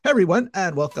everyone,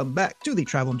 and welcome back to the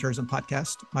Travel and Tourism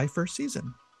Podcast, my first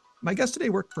season. My guest today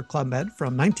worked for Club Med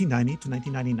from 1990 to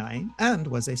 1999 and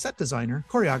was a set designer,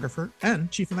 choreographer,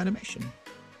 and chief of animation.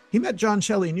 He met John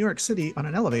Shelley in New York City on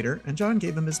an elevator, and John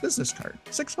gave him his business card.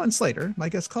 6 months later, my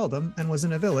guest called him and was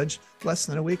in a village less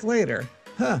than a week later.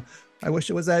 I wish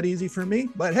it was that easy for me,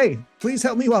 but hey, please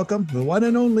help me welcome the one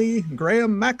and only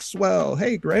Graham Maxwell.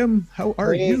 Hey, Graham, how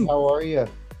are you? How are you?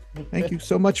 Thank you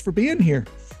so much for being here.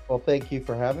 Well, thank you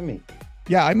for having me.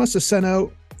 Yeah, I must have sent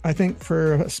out, I think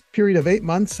for a period of 8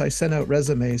 months, I sent out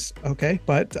resumes. Okay.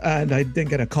 And I didn't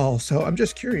get a call. So I'm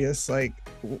just curious, like,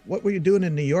 what were you doing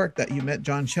in New York that you met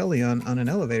John Shelley on an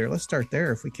elevator? Let's start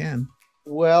there if we can.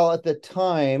 Well, at the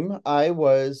time, I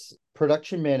was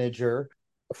production manager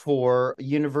for a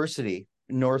university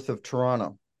north of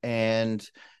Toronto, and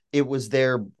it was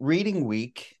their reading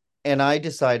week. And I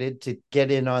decided to get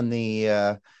in on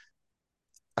the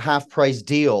half price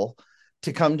deal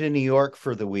to come to New York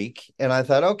for the week. And I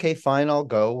thought, okay, fine, I'll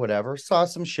go, whatever. Saw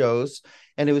some shows,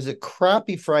 and it was a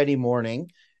crappy Friday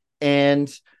morning.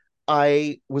 And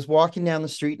I was walking down the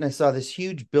street and I saw this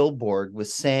huge billboard with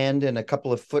sand and a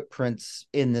couple of footprints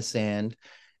in the sand.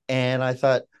 And I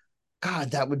thought,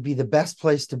 God, that would be the best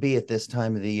place to be at this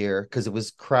time of the year, because it was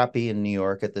crappy in New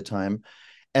York at the time.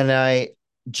 And I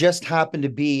just happened to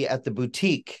be at the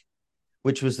boutique,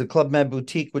 which was the Club Med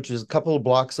boutique, which was a couple of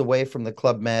blocks away from the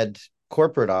Club Med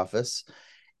corporate office.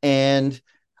 And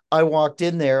I walked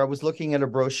in there, I was looking at a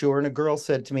brochure, and a girl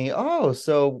said to me, "Oh,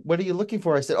 so what are you looking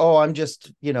for?" I said, "Oh, I'm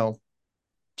just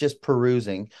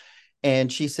perusing."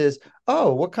 And she says,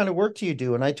 "Oh, what kind of work do you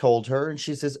do?" And I told her, and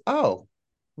she says, "Oh,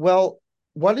 well,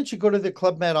 why don't you go to the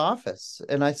Club Med office?"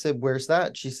 And I said, "Where's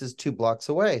that?" She says, 2 blocks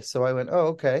away. So I went, "Oh,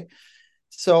 okay."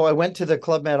 So I went to the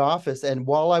Club Med office, and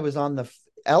while I was on the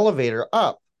elevator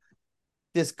up,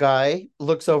 this guy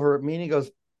looks over at me and he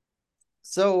goes,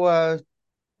 "So,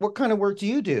 what kind of work do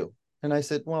you do?" And I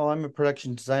said, "Well, I'm a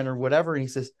production designer, whatever." And he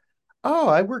says, "Oh,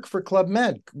 I work for Club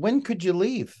Med. When could you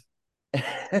leave?"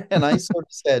 And I sort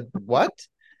of said, "What?"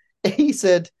 He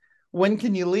said, "When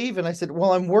can you leave?" And I said,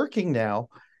 "Well, I'm working now."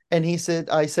 And I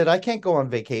said, "I can't go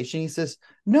on vacation." He says,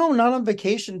 "No, not on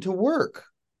vacation, to work."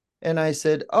 And I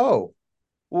said, "Oh,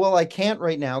 well, I can't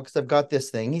right now because I've got this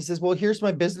thing." He says, "Well, here's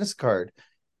my business card."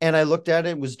 And I looked at it,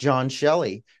 it was John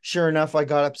Shelley. Sure enough, I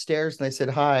got upstairs and I said,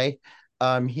 "Hi,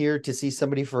 I'm here to see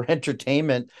somebody for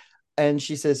entertainment." And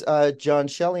she says, "John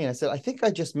Shelley." And I said, "I think I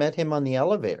just met him on the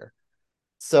elevator."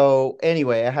 So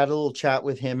anyway, I had a little chat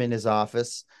with him in his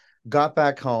office, got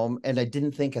back home, and I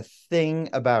didn't think a thing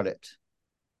about it.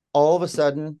 All of a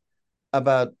sudden,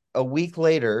 about a week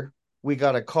later, we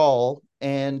got a call,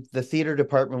 and the theater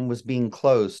department was being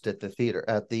closed at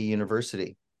the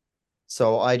university.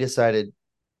 So I decided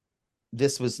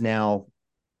this was now,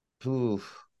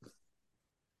 oof,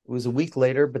 it was a week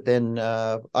later, but then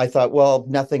I thought, well,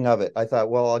 nothing of it. I thought,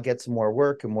 well, I'll get some more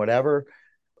work and whatever.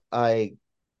 I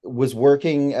was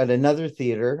working at another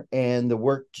theater, and the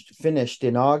work finished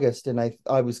in August, and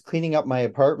I was cleaning up my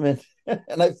apartment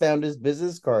and I found his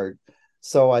business card.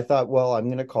 So I thought, well, I'm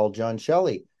going to call John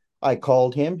Shelley. I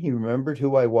called him. He remembered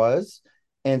who I was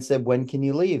and said, "When can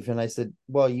you leave?" And I said,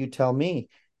 "Well, you tell me."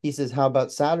 He says, "How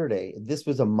about Saturday?" This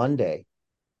was a Monday.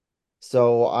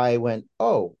 So I went,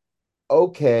 "Oh,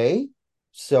 okay."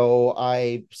 So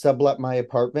I sublet my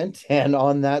apartment, and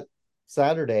on that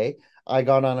Saturday, I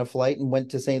got on a flight and went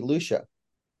to St. Lucia.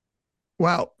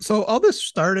 Wow. So all this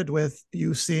started with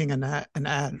you seeing an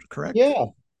ad, correct? Yeah.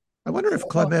 I wonder if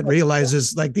Club No, Med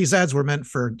realizes like these ads were meant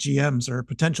for GMs or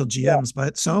potential yeah. GMs,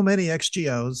 but so many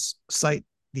XGOs cite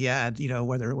the ad,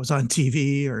 whether it was on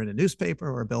TV or in a newspaper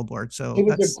or a billboard. So It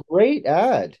was a that's, great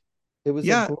ad. It was a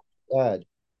yeah, great ad.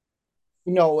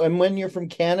 And when you're from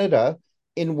Canada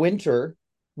in winter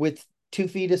with 2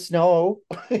 feet of snow,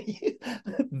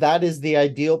 that is the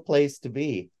ideal place to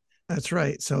be. that's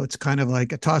right. So it's kind of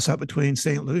like a toss up between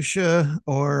St. Lucia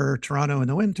or Toronto in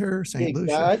the winter, St.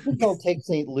 Exactly. Lucia. I think I'll take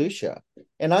St. Lucia.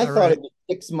 And I All thought right. it was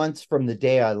 6 months from the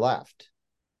day I left.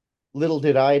 Little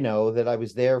did I know that I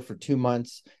was there for 2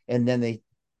 months, and then they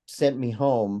sent me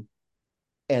home,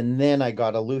 and then I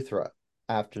got a Luthra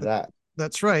after that.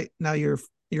 That's right. Now your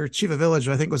chief of village,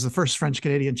 I think, was the first French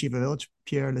Canadian chief of village,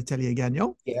 Pierre Letellier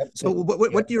Gagnon. Yeah. So Yeah.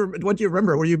 what do you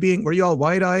remember? Were you all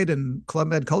wide eyed and Club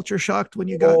Med culture shocked when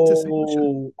you got to St. Lucia?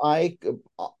 Oh, I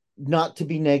not to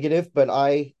be negative, but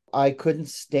I couldn't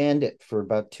stand it for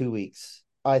about 2 weeks.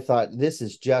 I thought this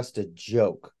is just a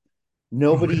joke. Oh,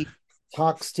 Nobody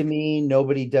talks to me,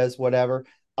 nobody does whatever.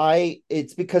 I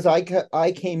It's because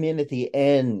I came in at the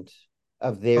end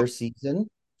of oh, their season,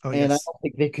 oh and I yes. don't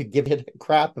think they could give it a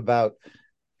crap about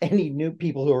any new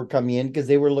people who were coming in because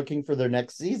they were looking for their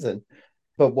next season.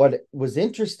 But what was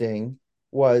interesting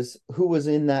was who was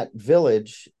in that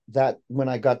village. That when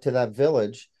I got to that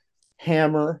village,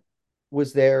 Hammer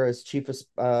was there as chief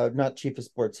of not chief of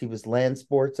sports, he was land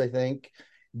sports, I think.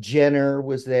 Jenner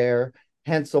was there.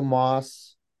 Hansel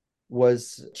Moss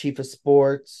was chief of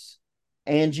sports.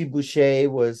 Angie Boucher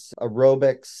was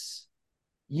aerobics.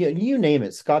 You name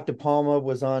it. Scott De Palma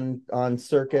was on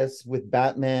circus with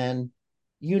Batman.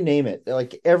 You name it.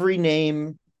 Like every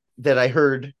name that I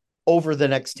heard over the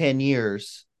next 10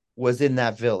 years was in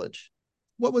that village.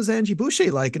 What was Angie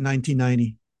Boucher like in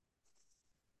 1990?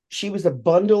 She was a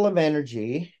bundle of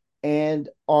energy. And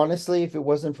honestly, if it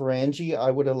wasn't for Angie, I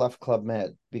would have left Club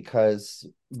Med because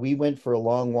we went for a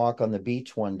long walk on the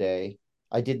beach one day.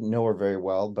 I didn't know her very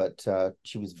well, but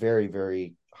she was very,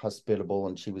 very hospitable,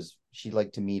 and she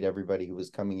liked to meet everybody who was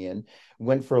coming in.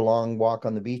 Went for a long walk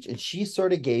on the beach, and she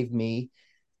sort of gave me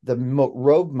the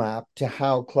roadmap to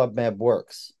how Club Med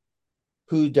works.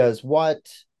 Who does what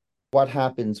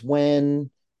happens when,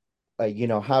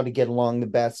 how to get along the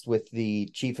best with the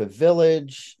chief of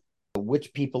village,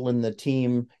 which people in the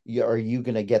team are you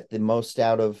going to get the most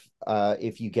out of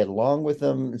if you get along with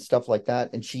them and stuff like that.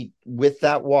 And she, with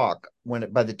that walk,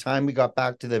 by the time we got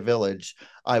back to the village,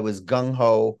 I was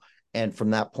gung-ho. And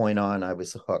from that point on, I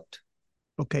was hooked.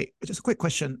 Okay, just a quick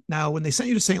question. Now, when they sent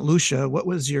you to St. Lucia, what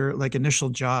was your like initial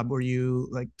job? Were you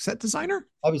like set designer?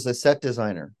 I was a set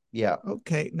designer. Yeah.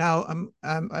 Okay. Now,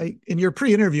 I in your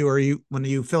pre-interview, or you when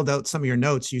you filled out some of your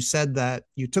notes, you said that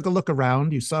you took a look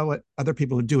around, you saw what other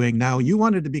people were doing. Now, you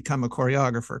wanted to become a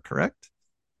choreographer, correct?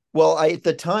 Well, at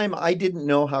the time, I didn't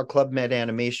know how Club Med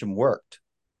animation worked,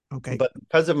 Okay. but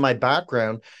because of my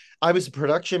background, I was a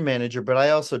production manager, but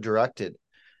I also directed.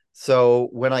 So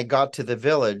when I got to the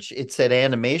village, it said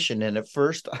animation. And at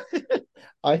first,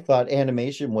 I thought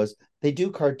animation was, they do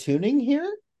cartooning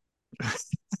here?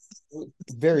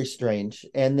 Very strange.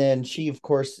 And then she, of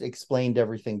course, explained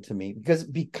everything to me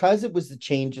because it was the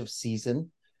change of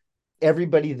season.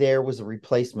 Everybody there was a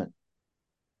replacement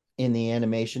in the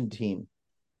animation team.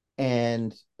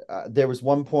 And there was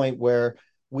one point where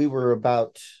we were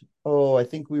about, I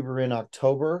think we were in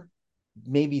October,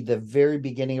 maybe the very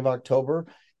beginning of October,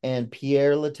 and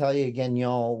Pierre Letellier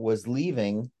Gagnon was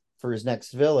leaving for his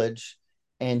next village,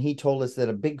 and he told us that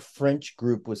a big French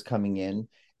group was coming in,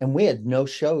 and we had no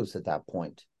shows at that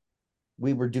point.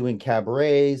 We were doing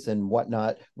cabarets and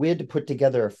whatnot. We had to put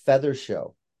together a feather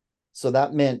show. So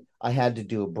that meant I had to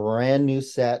do a brand new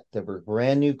set. There were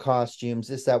brand new costumes,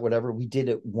 this, that, whatever. We did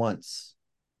it once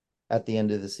at the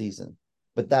end of the season,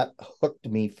 but that hooked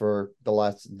me for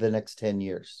the next 10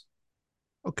 years.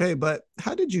 Okay, but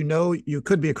how did you know you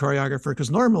could be a choreographer? Because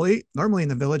normally in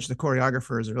the village, the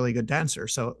choreographer is a really good dancer.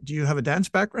 So, do you have a dance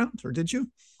background, or did you?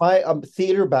 My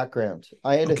theater background.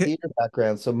 I had a Okay, theater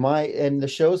background. So the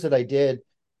shows that I did,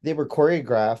 they were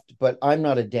choreographed, but I'm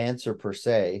not a dancer per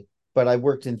se. But I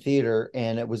worked in theater,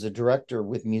 and it was a director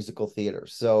with musical theater.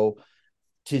 So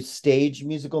to stage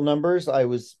musical numbers, I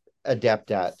was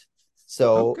adept at.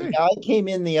 So okay, yeah,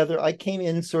 I came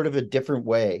in sort of a different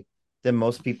way than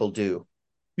most people do.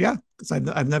 yeah. Because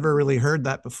I've never really heard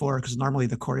that before. Because normally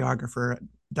the choreographer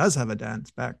does have a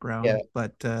dance Yeah. background,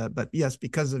 but yes,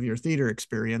 because of your theater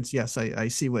experience, yes, I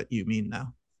see what you mean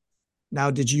now.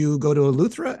 Now, did you go to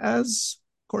Eleuthera as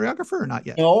choreographer or not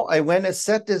yet? No, I went as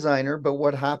set designer, but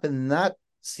what happened that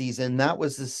season, that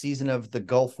was the season of the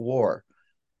Gulf War.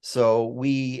 So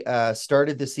we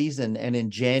started the season, and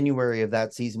in January of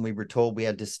that season, we were told we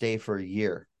had to stay for a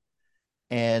year.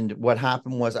 And what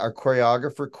happened was our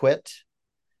choreographer quit.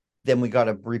 Then we got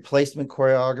a replacement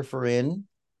choreographer in.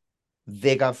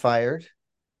 They got fired.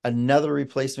 Another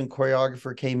replacement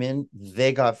choreographer came in.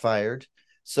 They got fired.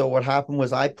 So what happened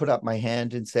was I put up my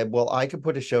hand and said, well, I could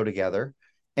put a show together.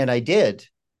 And I did.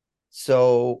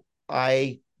 So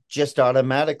I just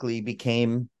automatically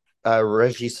became a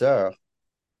regisseur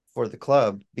for the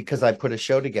club because I put a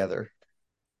show together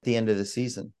at the end of the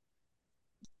season.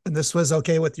 And this was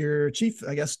okay with your chief,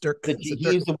 I guess, Dirk. But Is it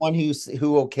Dirk? he's the one who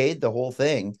okayed the whole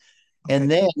thing.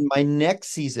 And Okay. then my next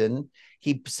season,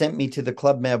 he sent me to the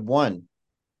Club Med One.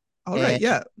 All right. And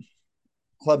Yeah.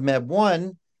 Club Med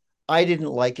One, I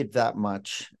didn't like it that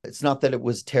much. It's not that it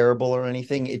was terrible or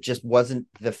anything. It just wasn't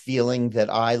the feeling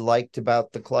that I liked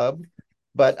about the club.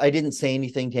 But I didn't say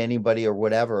anything to anybody or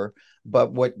whatever.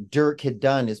 But what Dirk had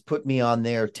done is put me on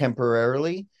there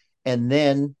temporarily. And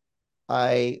then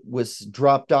I was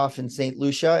dropped off in St.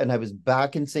 Lucia, and I was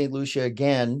back in St. Lucia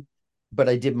again, but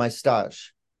I did my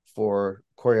stage for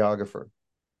choreographer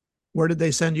Where did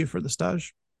they send you for the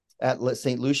stage? at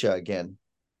St. Lucia again.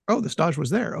 Oh, the stage was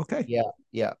there. Okay. Yeah,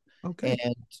 yeah. Okay.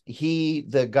 And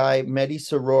the guy, Mehdi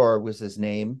Saror was his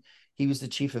name. He was the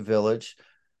chief of village.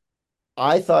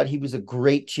 I thought he was a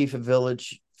great chief of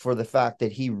village for the fact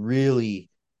that he really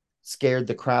scared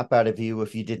the crap out of you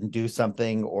if you didn't do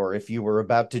something, or if you were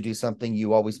about to do something,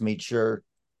 you always made sure,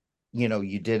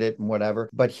 you did it and whatever.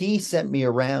 But he sent me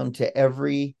around to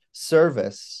every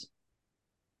service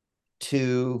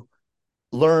to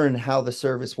learn how the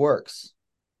service works.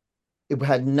 It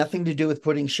had nothing to do with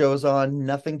putting shows on,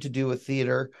 nothing to do with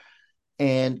theater.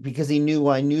 And because he knew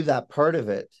I knew that part of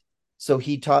it. So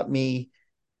he taught me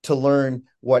to learn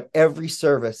what every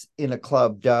service in a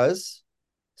club does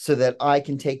so that I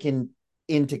can take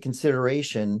into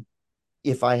consideration,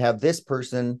 if I have this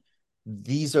person,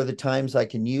 these are the times I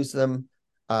can use them.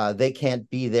 They can't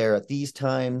be there at these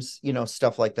times,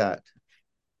 stuff like that.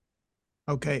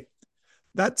 Okay.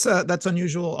 That's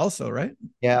unusual also, right?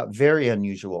 Yeah, very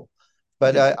unusual.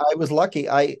 But Did I was lucky.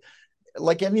 I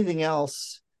like anything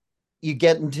else, you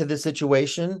get into the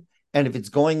situation, and if it's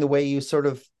going the way you sort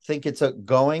of think it's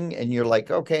going, and you're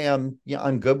like, okay,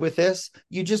 I'm good with this,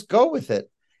 you just go with it.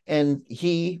 And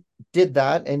he did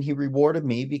that, and he rewarded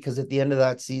me, because at the end of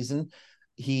that season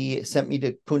he sent me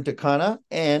to Punta Cana,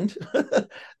 and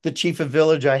the chief of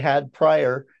village I had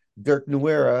prior, Dirk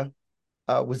Nuera,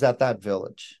 was at that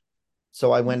village.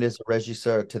 So I went as a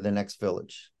regisseur to the next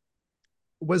village.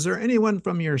 Was there anyone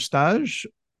from your stage,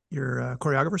 your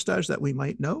choreographer stage, that we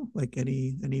might know? Like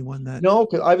anyone that? No,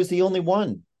 because I was the only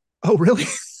one. Oh, really?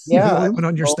 You're the Yeah, I only was one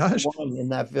on your the only stage? one in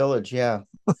that village. Yeah.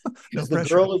 No Because the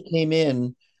pressure. girl who came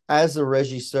in as a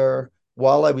regisseur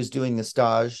while I was doing the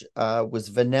stage was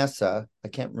Vanessa. I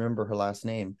can't remember her last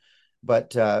name,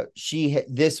 but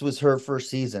this was her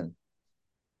first season.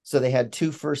 So they had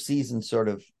two first seasons sort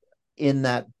of in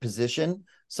that position.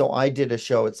 So I did a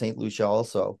show at St. Lucia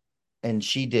also, and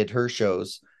she did her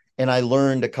shows, and I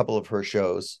learned a couple of her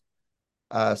shows,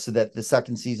 so that the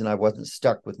second season I wasn't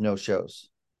stuck with no shows.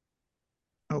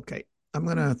 Okay. I'm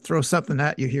gonna throw something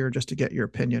at you here just to get your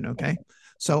opinion. Okay.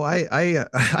 So I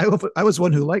was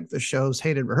one who liked the shows,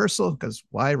 hated rehearsal because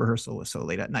why rehearsal was so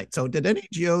late at night. So did any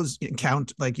GOs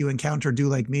encounter do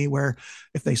like me, where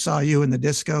if they saw you in the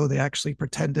disco, they actually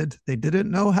pretended they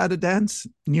didn't know how to dance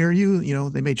near you?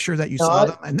 They made sure that you saw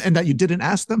Not them and that you didn't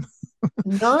ask them.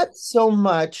 not so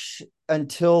much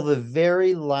until the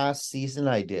very last season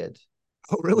I did,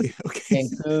 Oh, really? Okay.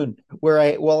 Cancun, where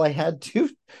I had two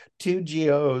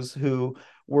GOs who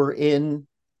were in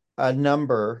a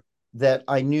number that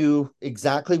I knew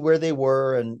exactly where they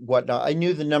were and whatnot. I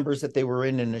knew the numbers that they were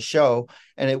in a show,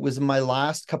 and it was my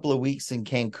last couple of weeks in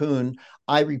Cancun.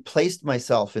 I replaced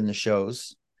myself in the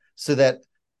shows so that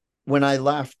when I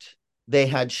left, they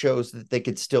had shows that they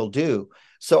could still do.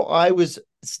 So I was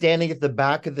standing at the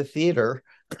back of the theater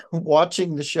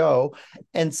watching the show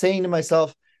and saying to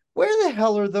myself, where the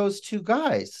hell are those two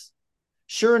guys?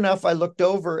 Sure enough, I looked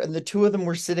over and the two of them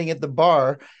were sitting at the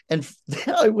bar. And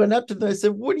I went up to them. I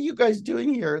said, what are you guys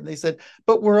doing here? And they said,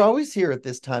 but we're always here at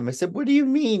this time. I said, what do you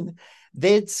mean?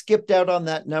 They had skipped out on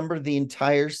that number the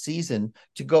entire season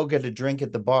to go get a drink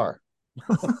at the bar.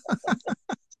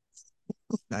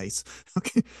 Nice.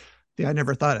 Okay. Yeah, I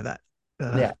never thought of that.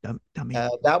 Yeah. Dummy.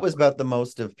 That was about the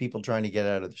most of people trying to get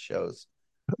out of the shows.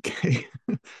 Okay.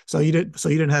 So you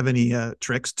didn't have any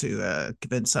tricks to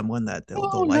convince someone that they'll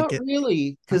No, like not it?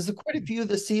 really. Because quite a few of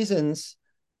the seasons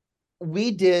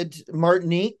we did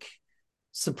Martinique.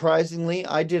 Surprisingly,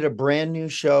 I did a brand new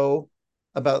show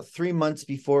about 3 months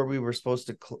before we were supposed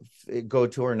to go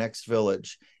to our next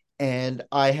village. And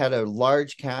I had a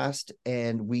large cast,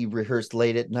 and we rehearsed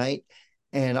late at night.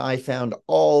 And I found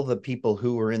all the people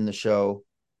who were in the show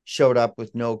showed up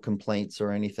with no complaints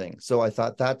or anything. So I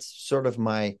thought that's sort of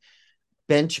my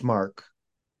benchmark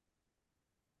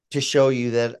to show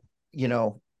you that, you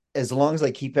know, as long as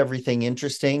I keep everything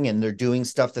interesting and they're doing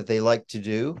stuff that they like to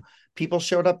do, people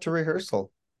showed up to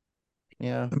rehearsal.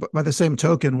 Yeah. And by the same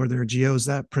token, were there GOs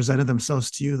that presented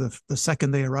themselves to you the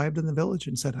second they arrived in the village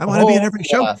and said, "I want to be in Oh, every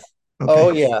show"? yeah. Okay.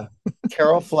 Oh, yeah.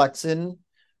 Carol Flexen,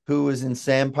 who was in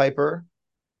Sandpiper,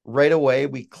 right away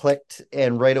we clicked,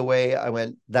 and right away I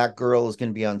went, that girl is going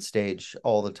to be on stage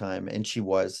all the time. And she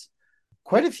was.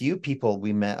 Quite a few people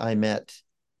I met.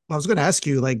 Well, I was going to ask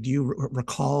you, like, do you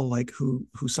recall like who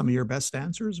some of your best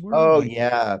dancers were? Oh, Like,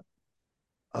 yeah.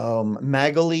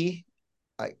 Magali,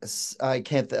 I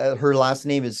can't. Her last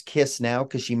name is Kiss now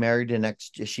because she married an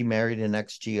ex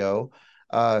GO.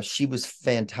 She was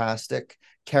fantastic.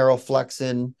 Carol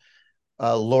Flexen,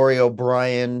 Lori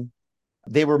O'Brien.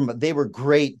 They were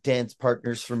great dance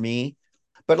partners for me.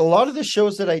 But a lot of the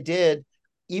shows that I did,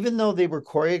 even though they were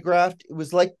choreographed, it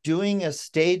was like doing a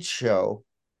stage show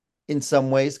in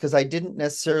some ways, because I didn't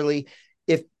necessarily,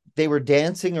 if they were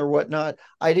dancing or whatnot,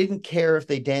 I didn't care if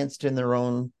they danced in their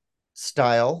own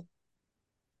style.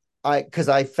 Because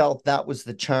I felt that was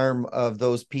the charm of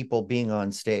those people being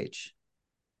on stage.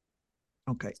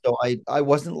 Okay. So I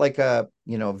wasn't like a,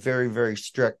 very, very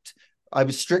strict. I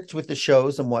was strict with the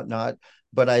shows and whatnot,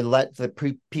 but I let the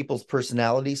people's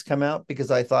personalities come out because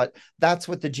I thought that's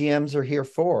what the GMs are here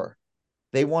for.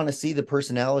 They want to see the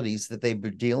personalities that they've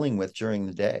been dealing with during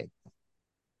the day.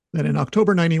 Then in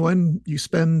October 91, you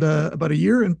spend about a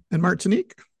year in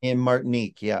Martinique. In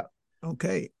Martinique, yeah.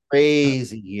 Okay. Uh,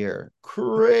 Crazy year.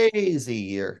 Crazy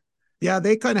year. yeah,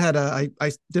 they kind of had I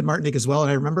did Martinique as well.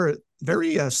 And I remember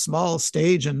very small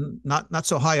stage and not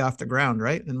so high off the ground,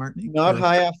 right? In Martinique Not or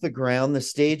high off the ground. The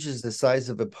stage is the size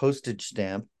of a postage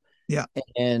stamp. yeah.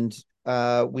 And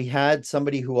we had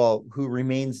somebody who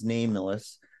remains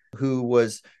nameless, who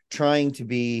was trying to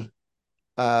be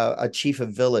a chief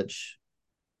of village.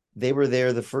 They were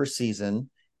there the first season,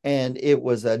 and it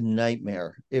was a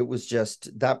nightmare. It was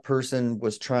just that person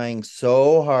was trying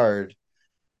so hard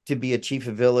to be a chief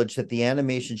of village that the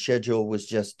animation schedule was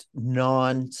just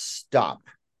non-stop.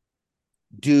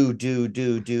 Do.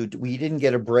 We didn't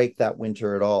get a break that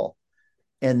winter at all.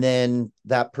 And then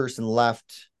that person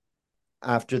left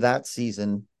after that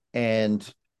season, and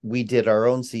we did our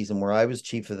own season where I was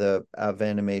chief of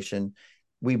animation.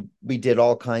 We did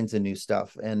all kinds of new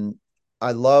stuff, and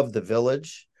I love the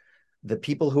village. The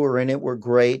people who were in it were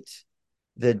great.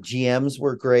 The GMs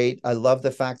were great. I love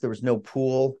the fact there was no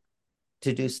pool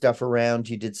to do stuff around.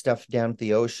 You did stuff down at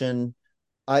the ocean.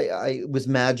 I it was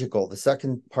magical. The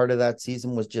second part of that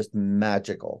season was just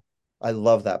magical. I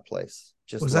love that place.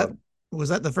 Just Was that love it. was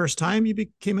that the first time you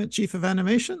became a chief of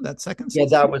animation? That second Yeah,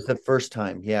 season? that was the first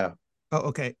time. Yeah. Oh,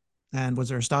 okay. And was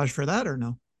there a stage for that or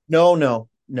no? No.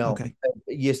 Okay.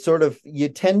 You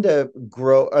tend to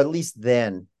grow, or at least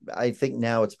then. I think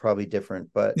now it's probably different,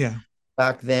 but Yeah.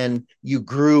 back then you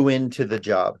grew into the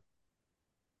job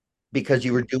because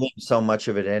you were Okay. doing so much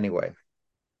of it anyway.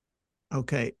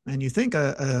 Okay. And you think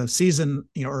a season,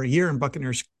 or a year in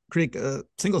Buccaneers Creek,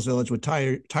 Singles Village would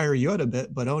tire you out a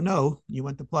bit, but oh no, you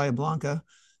went to Playa Blanca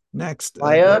next,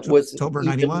 Playa was October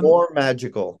even 91. more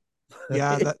magical.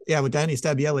 Yeah, It with Danny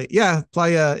Stabielli. Yeah,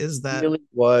 Playa is that really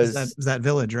is that was. is that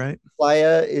village, right?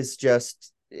 Playa is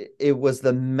just, it was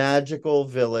the magical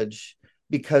village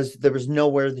because there was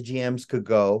nowhere the GMs could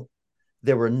go.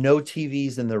 There were no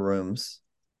TVs in the rooms.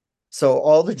 So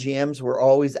all the GMs were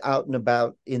always out and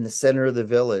about in the center of the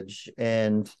village.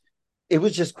 And it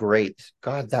was just great.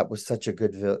 God, that was such a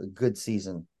good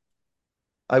season.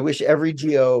 I wish every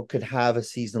GO could have a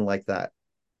season like that.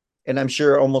 And I'm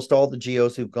sure almost all the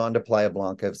GOs who've gone to Playa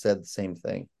Blanca have said the same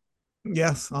thing.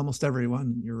 Yes, almost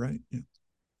everyone. You're right. Yeah.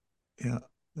 Yeah,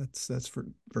 that's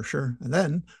for sure. And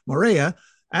then Morea,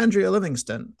 Andrea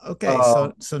Livingston. Okay,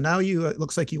 Oh, so now you it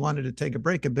looks like you wanted to take a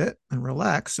break a bit and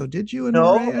relax. So did you in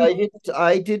no, Morea?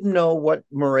 I didn't know what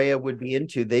Maria would be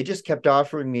into. They just kept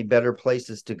offering me better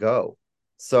places to go.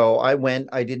 So I went.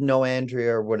 I didn't know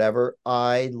Andrea or whatever.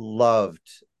 I loved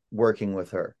working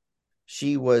with her.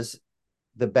 She was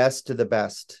the best of the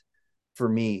best for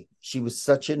me. She was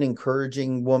such an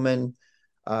encouraging woman.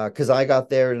 Because I got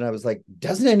there and I was like,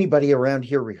 doesn't anybody around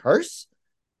here rehearse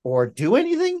or do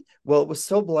anything? Well, it was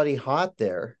so bloody hot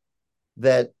there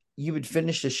that you would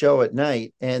finish the show at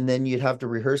night and then you'd have to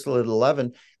rehearsal at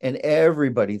 11, and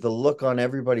the look on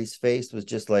everybody's face was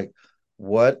just like,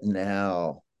 what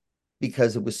now?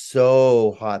 Because it was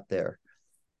so hot there.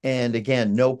 And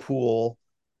again, no pool.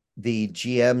 The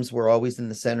GMs were always in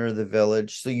the center of the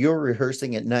village, so you're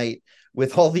rehearsing at night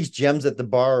with all these gems at the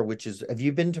bar. Which is, have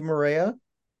you been to Maria?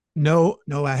 No,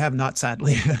 no, I have not,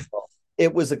 sadly.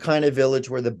 It was a kind of village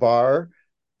where the bar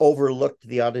overlooked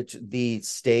the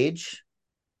stage,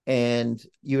 and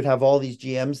you would have all these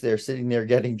GMs there sitting there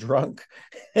getting drunk,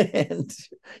 and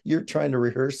you're trying to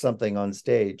rehearse something on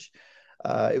stage.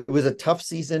 It was a tough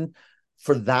season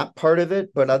for that part of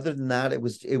it, but other than that, it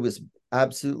was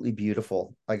absolutely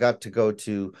beautiful. I got to go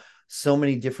to so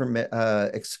many different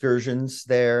excursions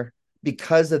there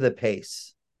because of the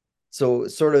pace. So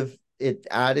sort of it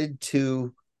added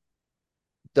to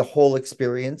the whole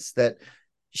experience that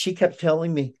she kept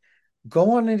telling me,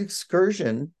 go on an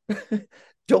excursion.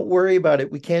 Don't worry about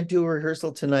it. We can't do a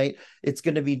rehearsal tonight. It's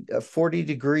going to be 40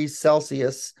 degrees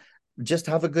Celsius. Just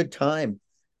have a good time.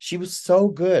 She was so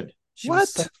good. She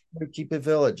was such What? a cheap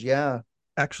village. Yeah.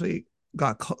 Actually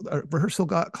got called, rehearsal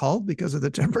got called because of the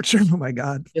temperature. Oh my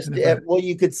God. I Just never. well,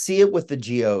 you could see it with the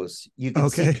geos. You could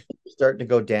see Okay. starting to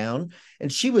go down. And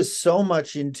she was so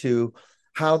much into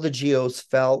how the geos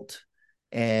felt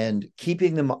and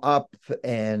keeping them up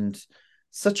and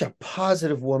such a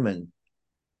positive woman.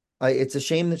 It's a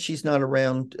shame that she's not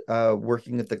around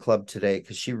working at the club today,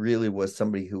 because she really was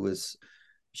somebody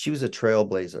she was a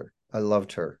trailblazer. I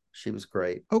loved her. She was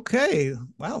great. Okay.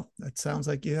 Wow. That sounds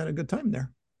like you had a good time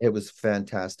there. It was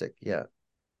fantastic. Yeah.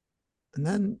 And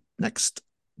then next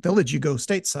village, you go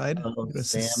stateside. Oh, You go to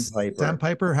Sandpiper.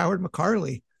 Sandpiper, Howard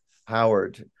McCarley.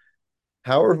 Howard.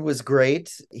 Howard was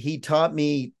great. He taught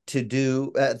me to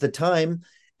do, at the time,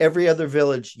 every other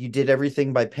village, you did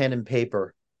everything by pen and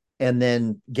paper and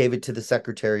then gave it to the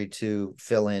secretary to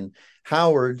fill in.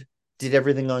 Howard did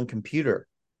everything on computer.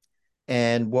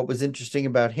 And what was interesting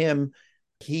about him,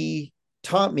 he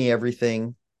taught me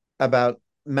everything about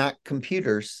Mac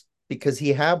computers because he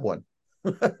had one.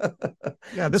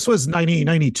 Yeah, this was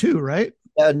 1992, right?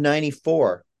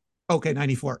 94. Okay,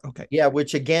 94. Okay. Yeah,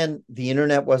 which again, the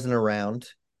internet wasn't around.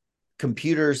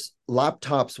 Computers,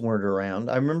 laptops weren't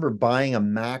around. I remember buying a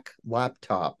Mac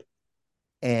laptop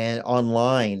and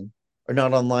online, or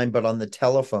not online, but on the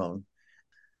telephone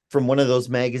from one of those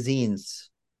magazines.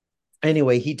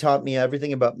 Anyway, he taught me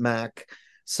everything about Mac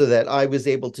so that I was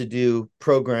able to do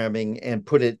programming and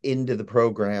put it into the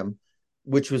program,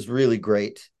 which was really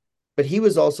great. But he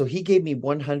gave me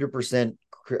 100%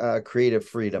 creative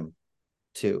freedom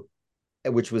too,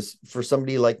 which was, for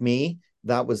somebody like me,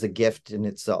 that was a gift in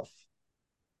itself.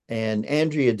 And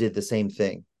Andrea did the same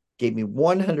thing, gave me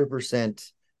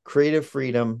 100% creative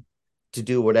freedom to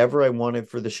do whatever I wanted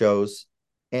for the shows,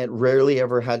 and rarely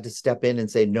ever had to step in and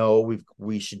say, no,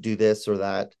 we should do this or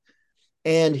that.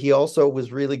 And he also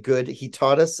was really good. He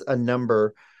taught us a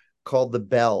number called the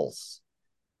bells.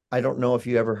 I don't know if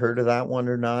you ever heard of that one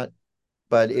or not,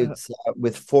 but it's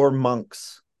with four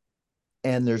monks,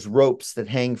 and there's ropes that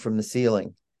hang from the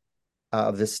ceiling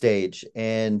of the stage.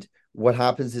 And what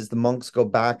happens is the monks go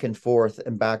back and forth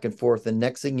and back and forth. And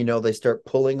next thing you know, they start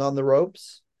pulling on the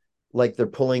ropes like they're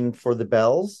pulling for the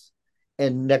bells.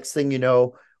 And next thing you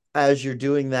know, as you're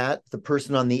doing that, the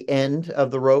person on the end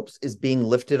of the ropes is being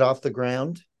lifted off the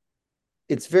ground.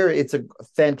 It's a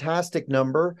fantastic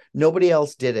number. Nobody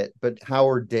else did it, but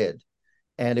Howard did.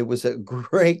 And it was a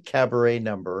great cabaret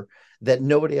number that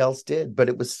nobody else did, but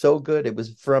it was so good. It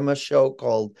was from a show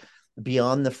called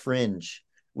Beyond the Fringe,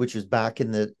 which was back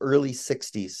in the early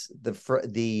 60s.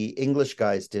 The English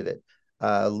guys did it.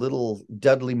 Little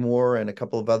Dudley Moore and a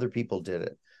couple of other people did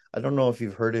it. I don't know if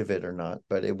you've heard of it or not,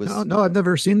 but No, no, I've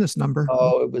never seen this number.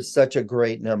 it was such a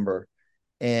great number.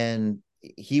 And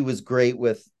he was great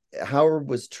with, Howard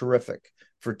was terrific.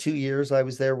 For 2 years, I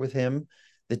was there with him.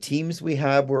 The teams we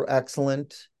had were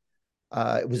excellent.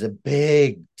 It was a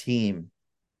big team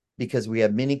because we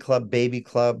had mini club, baby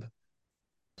club,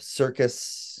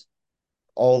 circus,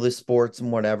 all the sports and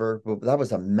whatever. But that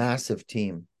was a massive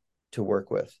team to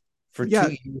work with. For Yeah.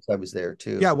 2 years, I was there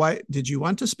too. Yeah. Why did you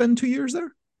want to spend 2 years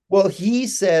there? Well, he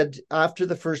said after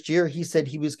the first year, he said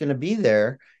he was going to be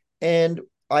there. And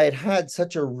I had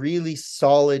such a really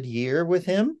solid year with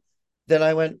him that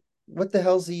I went, what the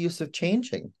hell's the use of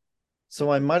changing?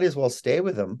 So I might as well stay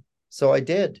with him. So I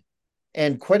did.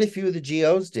 And quite a few of the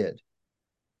GOs did,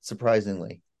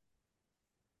 surprisingly.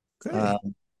 Okay.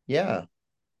 Yeah.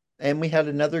 And we had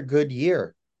another good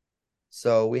year.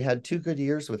 So we had 2 good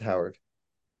years with Howard.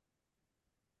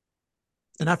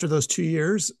 And after those 2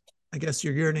 years, I guess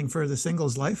you're yearning for the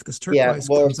singles life because Yeah. Turquoise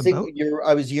Well, comes about.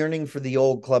 I was yearning for the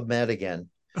old Club Med again.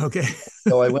 Okay.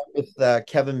 So I went with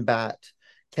Kevin Batt.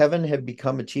 Kevin had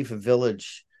become a chief of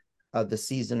village the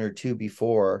season or two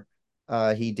before.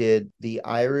 He did the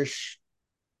Irish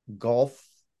golf.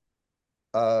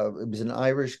 It was an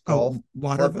Irish golf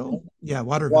Waterville. club. Yeah,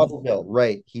 Waterville. Waterville,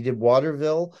 right. He did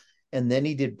Waterville, and then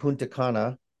he did Punta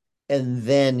Cana, and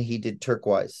then he did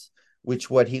Turquoise, which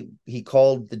what he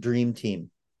called the dream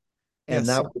team. And Yes.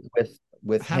 that was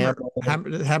with Hammer.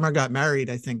 Hammer got married,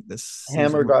 I think, this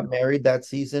Hammer season. got married that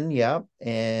season, yeah,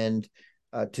 and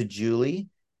to Julie,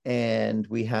 and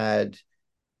we had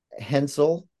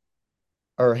Hensel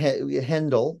or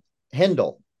Hendel.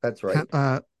 That's right.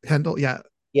 Hendel, yeah.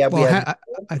 Yeah, we Well, had.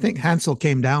 I think Hansel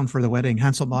came down for the wedding.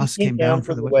 Hansel Moss came down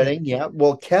for the wedding. Yeah.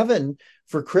 Well, Kevin,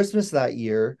 for Christmas that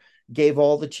year, gave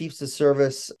all the chiefs of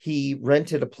service. He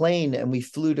rented a plane and we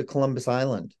flew to Columbus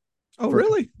Island. Oh,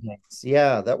 really?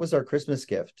 Yeah, that was our Christmas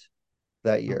gift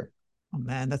that year. Oh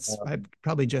man, I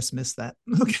probably just missed that.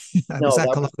 Okay. I No, was at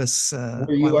Columbus.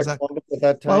 Were you at Columbus at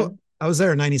that time? Well, I was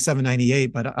there in 97,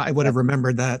 98, but I would have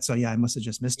remembered that. So yeah, I must have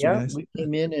just missed you guys. We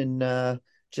came in and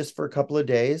just for a couple of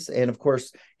days. And of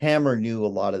course, Hammer knew a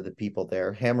lot of the people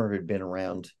there. Hammer had been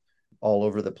around all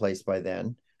over the place by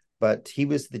then, but he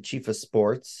was the chief of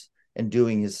sports and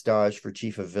doing his stage for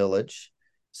chief of village.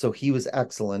 So he was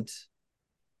excellent.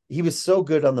 he was so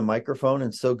good on the microphone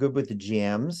and so good with the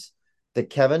GMs that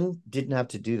Kevin didn't have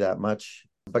to do that much.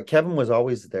 But Kevin was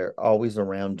always there, always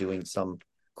around doing some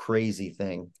crazy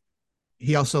thing.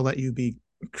 He also let you be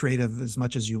creative as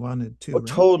much as you wanted Oh, to, right?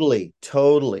 totally,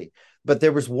 totally. But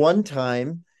there was one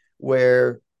time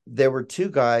where there were two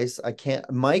guys, I can't,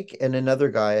 Mike and another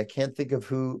guy, I can't think of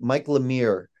who, Mike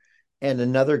Lemire and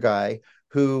another guy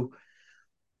who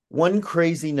one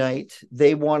crazy night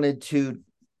they wanted to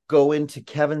go into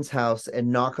Kevin's house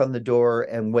and knock on the door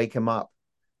and wake him up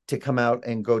to come out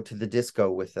and go to the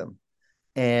disco with them.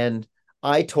 And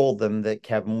I told them that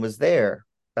Kevin was there.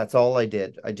 That's all I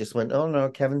did. I just went, oh no,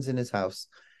 Kevin's in his house.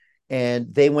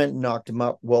 And they went and knocked him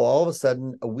up. Well, all of a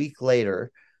sudden, a week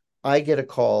later, I get a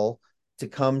call to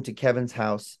come to Kevin's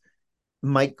house.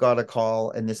 Mike got a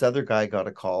call, and this other guy got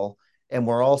a call, and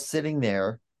we're all sitting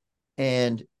there.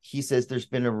 And he says, there's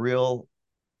been a real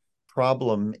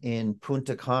problem in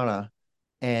Punta Cana.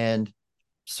 And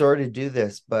sorry to do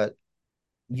this, but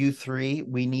you three,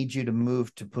 we need you to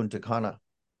move to Punta Cana.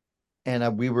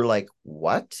 And we were like,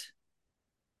 what?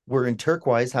 We're in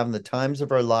Turquoise having the times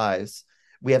of our lives.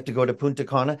 We have to go to Punta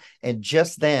Cana. And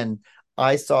just then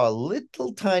I saw a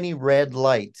little tiny red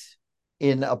light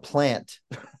in a plant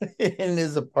in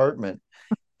his apartment.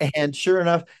 And sure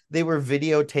enough, they were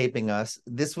videotaping us.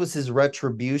 This was his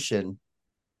retribution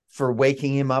for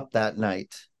waking him up that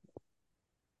night.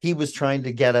 He was trying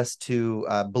to get us to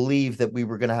believe that we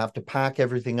were going to have to pack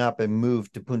everything up and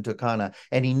move to Punta Cana.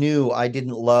 And he knew I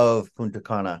didn't love Punta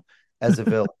Cana as a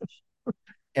village.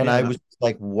 And I Yeah. was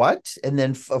like, what? And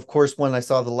then, of course, when I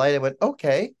saw the light, I went,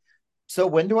 okay, so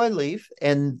when do I leave?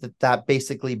 And that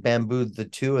basically bambooed the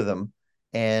two of them.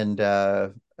 And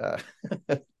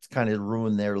it's kind of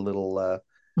ruined their little,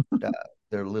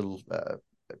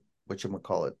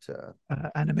 whatchamacallit.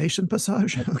 Animation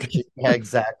passage. Okay. Yeah,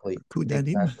 exactly. Pudanim.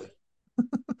 Exactly.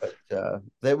 But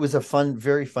that was a fun,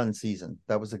 very fun season.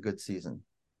 That was a good season.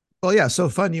 Well, yeah, so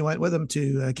fun. You went with him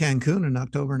to Cancun in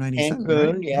October '97, right?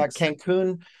 Cancun, yeah, Yes.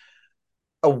 Cancun,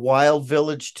 a wild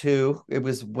village too. It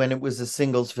was when it was a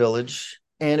singles village,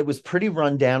 and it was pretty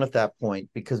run down at that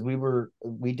point because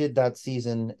we did that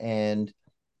season and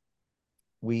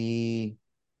we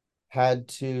had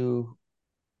to,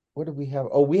 what did we have?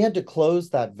 Oh, we had to close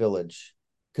that village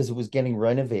because it was getting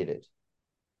renovated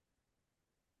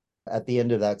at the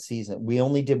end of that season. We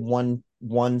only did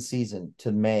one season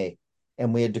to May,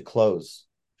 and we had to close.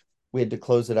 We had to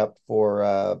close it up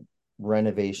for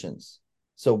renovations.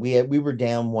 So we were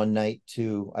down one night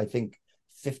to I think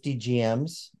 50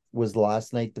 GMs was the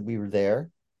last night that we were there,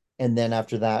 and then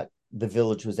after that the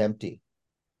village was empty.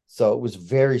 So it was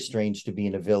very strange to be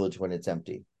in a village when it's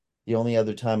empty. The only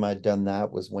other time I'd done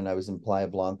that was when I was in Playa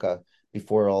Blanca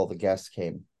before all the guests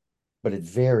came. But it's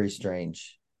very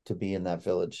strange to be in that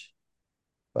village.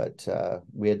 But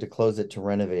we had to close it to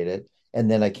renovate it. And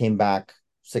then I came back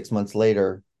 6 months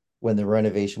later when the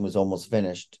renovation was almost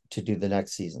finished to do the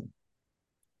next season.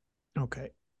 Okay.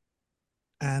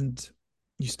 And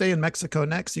you stay in Mexico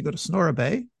next. You go to Sonora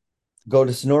Bay. Go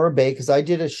to Sonora Bay because I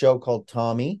did a show called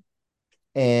Tommy,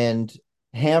 and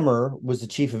Hammer was the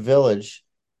chief of village,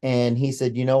 and he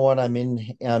said, "You know what? I'm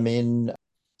in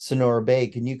Sonora Bay.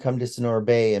 Can you come to Sonora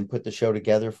Bay and put the show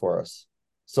together for us?"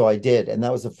 So I did, and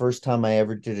that was the first time I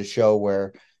ever did a show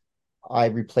where I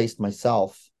replaced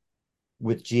myself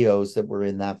with geos that were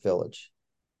in that village.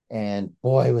 And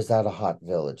boy, was that a hot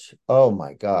village. Oh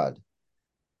my God.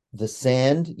 The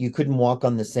sand, you couldn't walk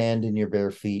on the sand in your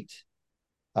bare feet.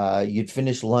 You'd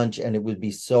finish lunch and it would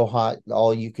be so hot.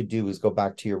 All you could do was go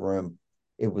back to your room.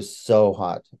 It was so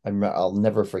hot. I'll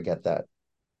never forget that.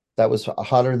 That was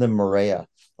hotter than Maria.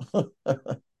 What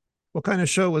kind of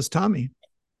show was Tommy?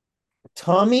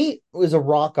 Tommy was a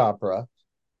rock opera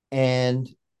and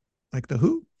Like the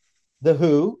Who? The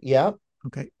Who, yeah.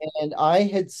 Okay. And I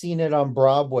had seen it on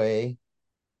Broadway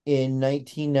in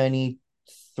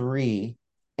 1993.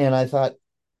 And I thought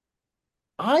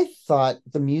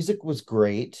the music was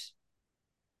great.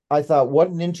 I thought, what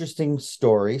an interesting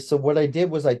story. So what I did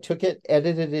was I took it,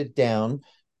 edited it down,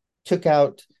 took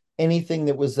out anything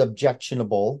that was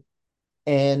objectionable,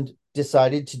 and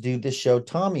decided to do this show,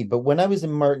 Tommy. But when I was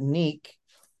in Martinique,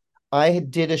 I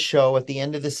did a show at the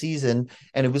end of the season,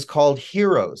 and it was called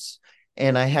Heroes.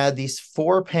 And I had these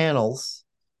four panels,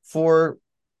 four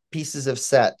pieces of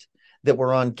set that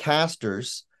were on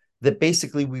casters that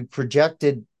basically we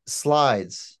projected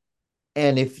slides.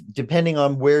 And if depending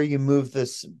on where you moved the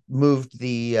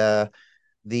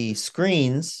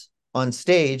screens on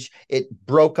stage, it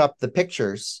broke up the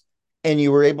pictures, and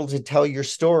you were able to tell your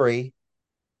story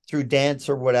through dance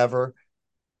or whatever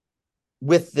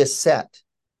with this set.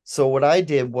 So what I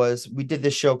did was we did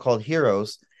this show called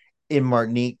Heroes in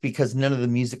Martinique because none of the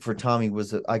music for Tommy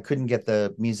was, I couldn't get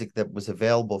the music that was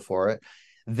available for it.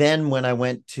 Then when I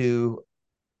went to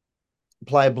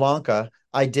Playa Blanca,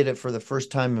 I did it for the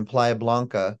first time in Playa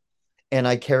Blanca and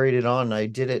I carried it on. I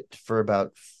did it for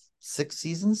about 6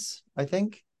 seasons, I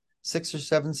think, 6 or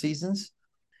 7 seasons.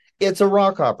 It's a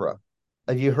rock opera.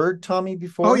 Have you heard Tommy Oh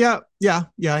before? yeah, yeah,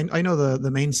 yeah. I know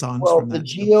the main songs Well, from the that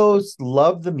show. Geos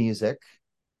love the music.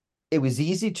 It was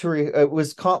easy to it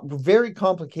was very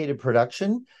complicated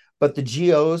production, but the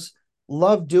Geos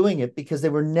loved doing it because they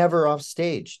were never off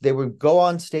stage. They would go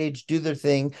on stage, do their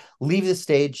thing, leave the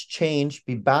stage, change,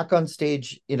 be back on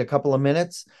stage in a couple of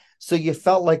minutes. So you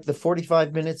felt like the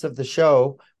 45 minutes of the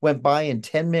show went by in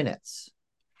 10 minutes.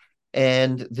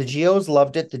 And the Geos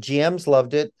loved it, the GMs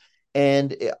loved it,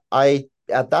 and I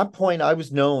at that point I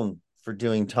was known for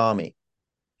doing Tommy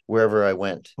wherever I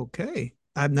went. Okay.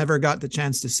 I've never got the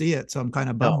chance to see it, so I'm kind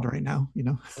of bummed No. right now, you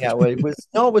know. Yeah, well, it was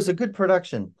no, it was a good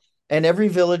production. And every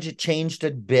village it changed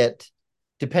a bit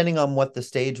depending on what the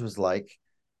stage was like.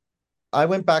 I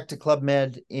went back to Club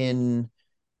Med in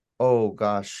oh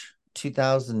gosh,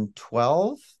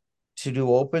 2012 to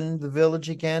do open the village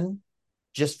again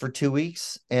just for 2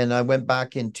 weeks. And I went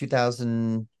back in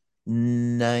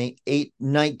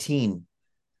 2019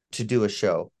 to do a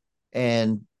show.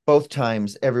 And both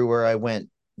times, everywhere I went,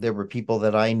 there were people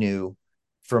that I knew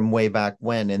from way back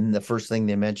when. And the first thing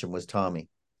they mentioned was Tommy.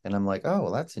 And I'm like, oh,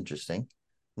 well, that's interesting.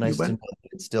 You Nice to know went that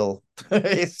it's still,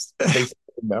 they still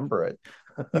remember it.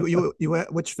 you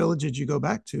went, which village did you go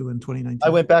back to in I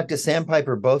 2019? went back to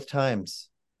Sandpiper both times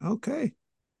Okay.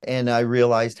 and I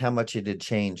realized how much it had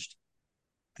changed.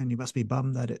 And you must be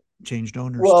bummed that it changed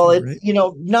owners Well, too, it's,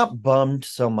 right? not bummed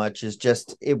so much as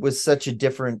just it was such a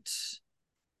different,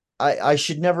 I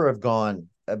should never have gone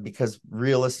because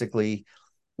realistically,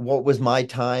 what was my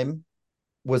time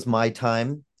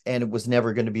and it was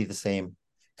never going to be the same.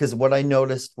 Because what I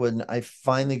noticed when I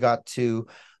finally got to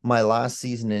my last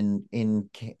season in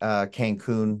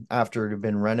Cancun after it had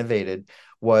been renovated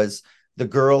was the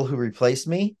girl who replaced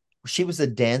me. She was a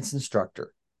dance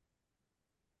instructor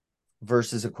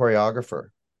versus a choreographer,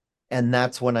 and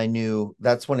that's when I knew.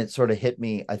 That's when it sort of hit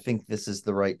me. I think this is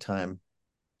the right time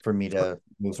for me to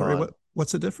move Sorry, on.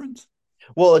 what's the difference?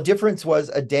 Well, a difference was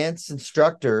a dance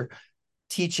instructor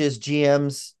teaches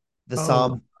GMs the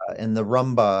samba Oh, and the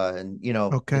rumba and the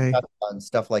okay. cha and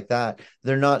stuff like that.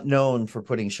 They're not known for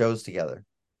putting shows together.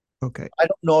 Okay. I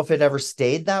don't know if it ever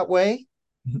stayed that way,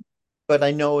 Mhm. but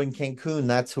I know in Cancun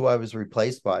that's who I was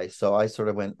replaced by. So I sort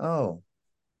of went, oh,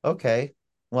 okay.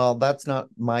 Well, that's not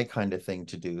my kind of thing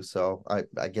to do. So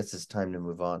I guess it's time to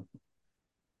move on.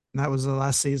 That was the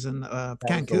last season of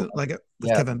That was the Cancun, like with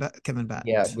yeah, Kevin Bat.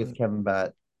 yeah, with Kevin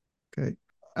Batt. Okay.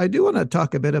 I do want to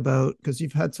talk a bit about because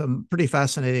you've had some pretty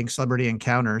fascinating celebrity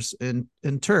encounters in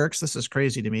Turks. This is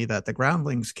crazy to me that the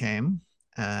Groundlings came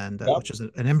and Yep. which is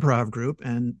an improv group,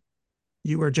 and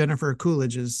you were Jennifer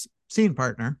Coolidge's scene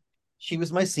partner. She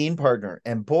was my scene partner,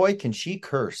 and boy, can she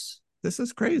curse. This is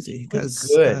She crazy was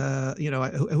because good.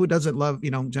 who doesn't love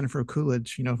Jennifer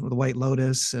Coolidge, from the White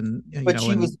Lotus, and But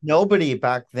she and was nobody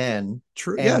back then.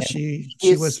 true, yeah, And she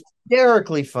it's was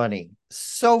hysterically funny.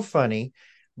 So funny.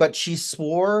 But she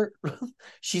swore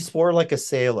she swore like a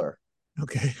sailor.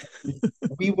 okay.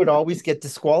 We would always get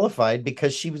disqualified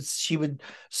because she would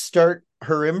start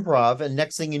her improv and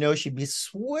next thing you know she'd be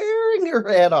swearing her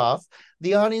head off.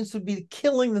 The audience would be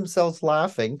killing themselves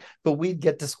laughing, but we'd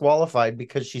get disqualified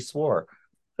because she swore.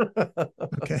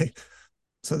 Okay.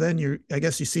 So then I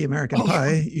guess you see American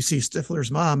Pie, you see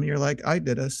Stifler's mom, and you're like, I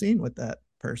did a scene with that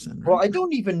person, Well, right? I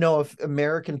don't even know if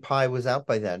American Pie was out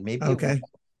by then. Maybe it was. Okay.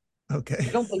 Okay.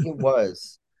 I don't think it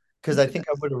was because I think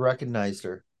I would have recognized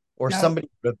her or Now, somebody.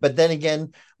 But then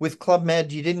again, with Club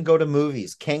Med, you didn't go to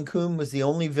movies. Cancun was the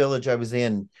only village I was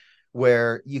in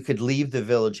where you could leave the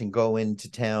village and go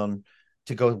into town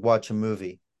to go watch a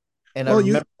movie. And I well,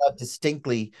 you remember that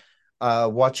distinctly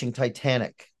watching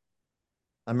Titanic.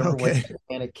 I remember when okay.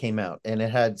 Titanic came out and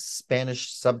it had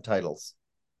Spanish subtitles.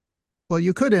 Well,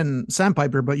 you could in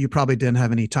Sandpiper, but you probably didn't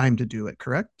have any time to do it,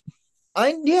 correct?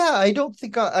 I don't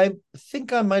think I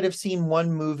think I might have seen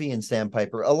one movie in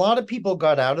Sandpiper. A lot of people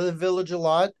got out of the village a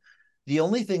lot. The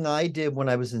only thing I did when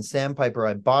I was in Sandpiper,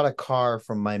 I bought a car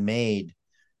from my maid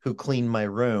who cleaned my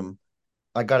room.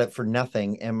 I got it for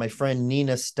nothing. And my friend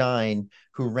Nina Stein,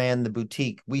 who ran the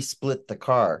boutique, we split the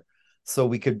car.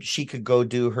 So she could go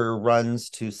do her runs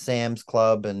to Sam's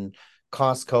Club and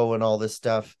Costco and all this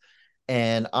stuff.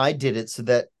 And I did it so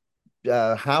that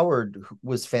Howard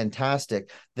was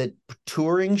fantastic. That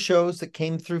touring shows that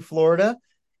came through Florida,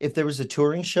 if there was a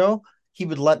touring show, he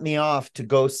would let me off to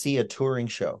go see a touring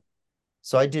show.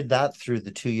 So I did that through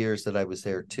the 2 years that I was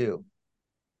there too.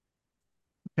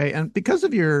 Okay, and because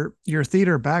of your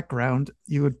theater background,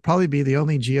 you would probably be the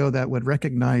only Geo that would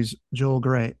recognize Joel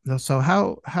Gray. So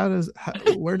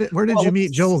where did you Well,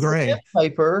 meet Joel Gray?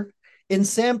 Sandpiper, in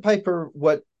Sandpiper,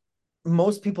 what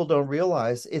most people don't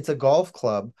realize, it's a golf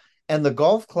club, and the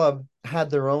golf club had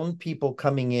their own people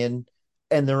coming in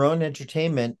and their own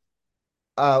entertainment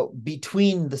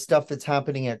between the stuff that's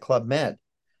happening at Club Med.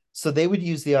 So they would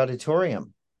use the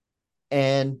auditorium,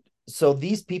 and so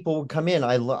these people would come in.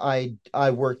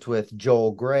 I worked with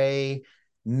Joel Gray,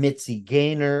 Mitzi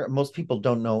Gaynor. Most people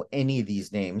don't know any of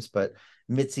these names, but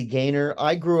Mitzi Gaynor.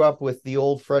 I grew up with the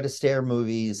old Fred Astaire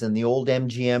movies and the old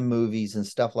MGM movies and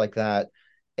stuff like that.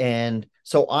 And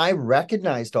so I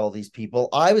recognized all these people.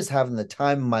 I was having the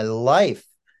time of my life.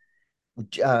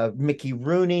 Mickey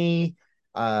Rooney,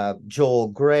 Joel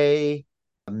Gray,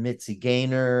 Mitzi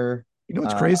Gaynor. You know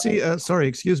what's Uh, crazy? Sorry,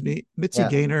 excuse me. Mitzi yeah.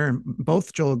 Gaynor and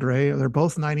both Joel Gray, they're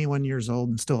both 91 years old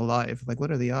and still alive. Like, what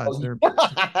are the odds? Oh, They're yeah.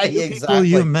 two people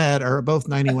you Exactly. met are both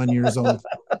 91 years old.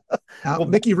 Now, Well,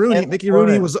 back then,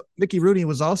 Mickey Rooney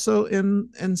was also in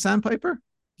Sandpiper.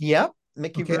 yep,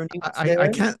 Mickey Okay, Rooney was I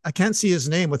there. can't see his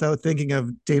name without thinking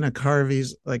of Dana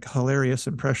Carvey's like hilarious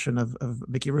impression of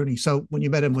Mickey Rooney. So when you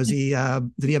met him, was he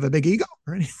did he have a big ego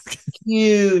or anything?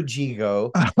 Huge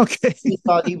ego. Okay, He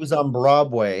thought he was on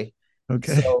Broadway.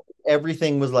 okay. So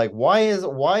everything was like, why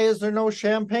is there no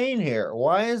champagne here?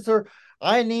 Why is there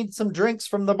I need some drinks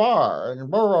from the bar and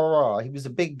blah, blah, blah. He was a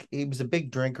big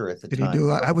drinker at the Did he time. do?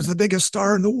 I was the biggest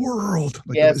star in the world.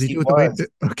 Like, does Yes, he he do it the way? was.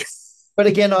 Okay. But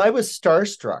again, I was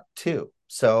starstruck too.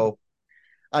 So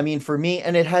I mean, for me,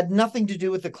 and it had nothing to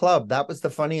do with the club. That was the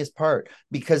funniest part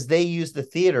because they used the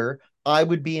theater. I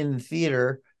would be in the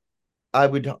theater. I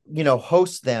would,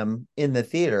 host them in the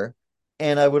theater,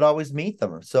 and I would always meet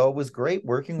them. So it was great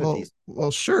working with these Well,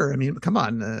 people. sure. I mean, come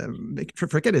on.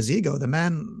 Forget his ego. The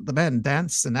man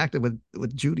danced and acted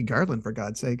with Judy Garland for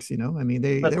God's sakes. You know, I mean,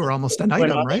 But they were almost an when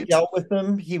item, I right? dealt with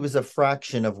him, he was a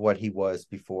fraction of what he was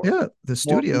before. Yeah,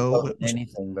 More ego than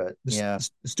anything, but the, yeah,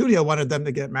 the studio wanted them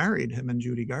to get married, him and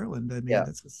Judy Garland. I mean, yeah,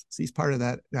 he's part of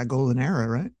that golden era,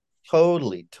 right?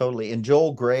 totally, totally. And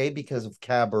Joel Gray because of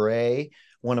Cabaret,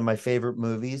 one of my favorite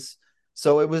movies.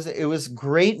 So it was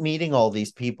great meeting all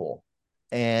these people,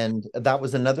 and that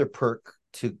was another perk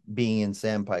to being in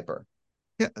Sandpiper.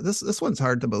 Yeah, this one's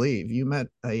hard to believe. You met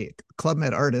a Club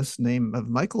Med artist named of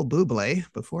Michael Bublé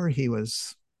before he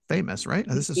was famous, right?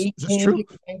 He Is this came true?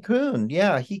 to Cancun.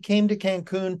 Yeah, he came to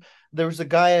Cancun. There was a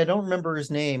guy, I don't remember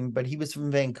his name, but he was from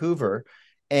Vancouver.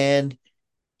 And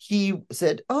he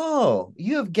said, "Oh,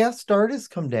 you have guest artists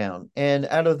come down." And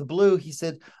out of the blue, he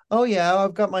said, "Oh, yeah,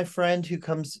 I've got my friend who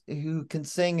can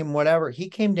sing and whatever." He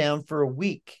came down for a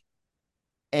week.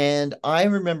 And I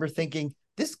remember thinking,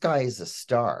 this guy is a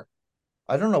star.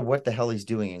 I don't know what the hell he's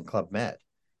doing in Club Med.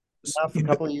 Now, a You know,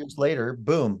 couple of years later,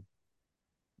 boom,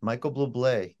 Michael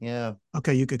Bublé. Yeah.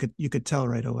 okay, you could tell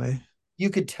right away. You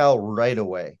could tell right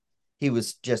away. He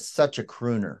was just such a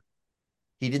crooner.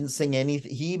 He didn't sing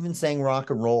anything. He even sang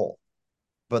rock and roll,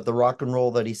 but the rock and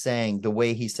roll that he sang, the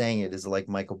way he sang it is like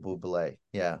Michael Bublé.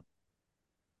 Yeah.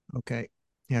 Okay.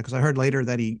 Yeah, because I heard later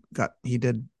that he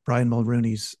did Brian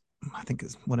Mulrooney's. I think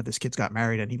one of his kids got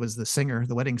married, and he was the singer,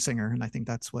 the wedding singer, and I think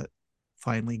that's what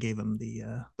finally gave him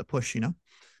the push. You know.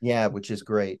 Yeah, which is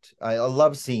great. I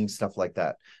love seeing stuff like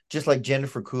that. Just like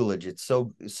Jennifer Coolidge. It's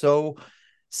so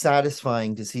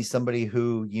satisfying to see somebody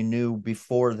who you knew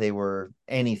before they were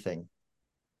anything.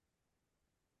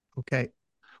 Okay.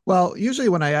 Well, usually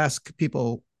when I ask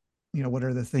people, what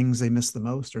are the things they miss the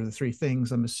most, or the three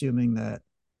things, I'm assuming that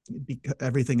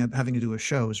everything having to do with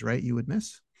shows, right? You would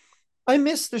miss. I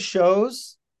miss the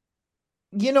shows.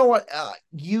 You know what?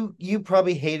 You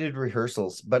probably hated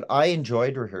rehearsals, but I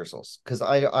enjoyed rehearsals because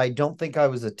I don't think I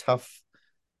was a tough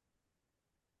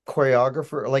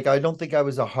choreographer. Like I don't think I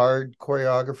was a hard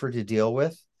choreographer to deal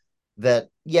with. That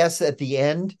yes, at the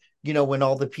end, when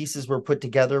all the pieces were put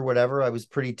together, whatever, I was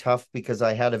pretty tough because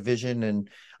I had a vision and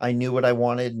I knew what I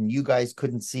wanted, and you guys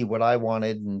couldn't see what I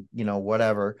wanted, and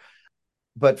whatever.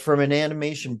 But from an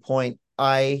animation point,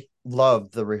 I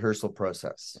loved the rehearsal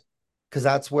process because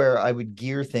that's where I would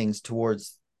gear things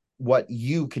towards what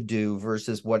you could do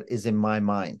versus what is in my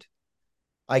mind.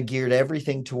 I geared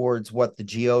everything towards what the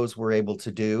GOs were able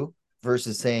to do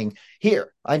versus saying,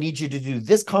 "Here, I need you to do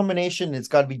this combination. It's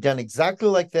got to be done exactly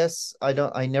like this."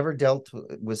 I never dealt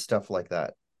with stuff like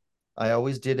that. I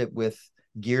always did it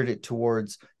geared it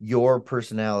towards your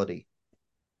personality.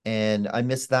 And I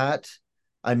miss that.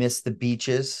 I miss the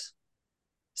beaches,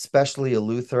 especially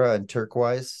Eleuthera and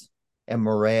Turquoise and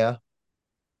Morea.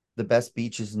 the best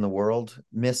beaches in the world,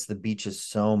 miss the beaches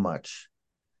so much,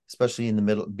 especially in the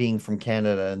middle, being from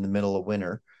Canada in the middle of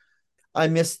winter. I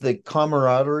miss the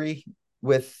camaraderie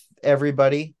with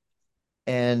everybody.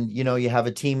 And, you have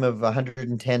a team of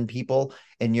 110 people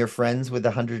and you're friends with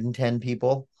 110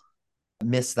 people. I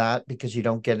miss that because you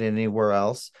don't get it anywhere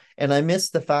else. And I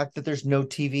miss the fact that there's no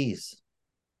TVs.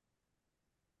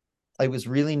 It was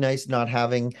really nice not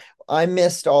having. I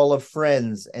missed all of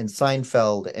Friends and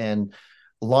Seinfeld and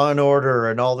Law and Order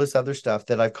and all this other stuff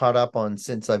that I've caught up on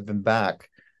since I've been back.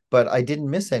 But I didn't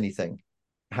miss anything.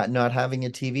 Not having a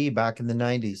TV back in the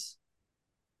 90s.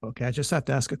 Okay, I just have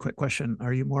to ask a quick question.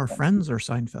 Are you more Friends or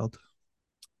Seinfeld?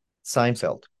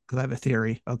 Seinfeld. Because I have a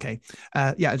theory. Okay,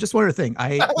 yeah, just one other thing.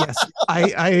 I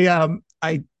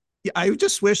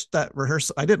just wished that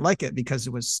rehearsal. I didn't like it because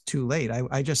it was too late.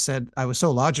 I just said I was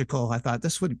so logical. I thought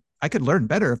I could learn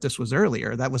better if this was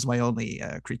earlier. That was my only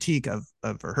critique of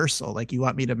rehearsal. Like, you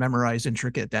want me to memorize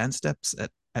intricate dance steps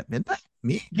at midnight?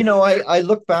 Me? I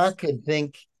look back and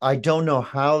think I don't know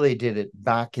how they did it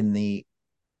back in the,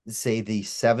 say, the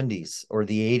 70s or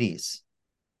the 80s.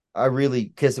 I really,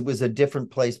 because it was a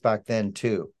different place back then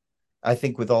too. I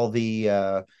think with all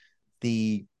the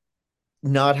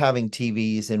not having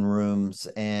TVs in rooms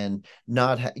and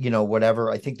not, whatever.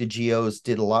 I think the GOs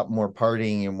did a lot more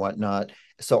partying and whatnot.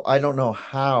 So I don't know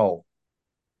how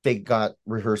they got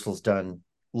rehearsals done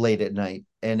late at night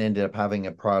and ended up having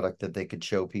a product that they could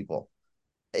show people,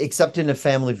 except in a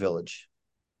family village.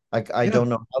 I Yeah. don't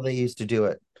know how they used to do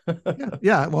it.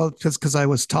 Yeah. Well, because I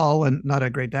was tall and not a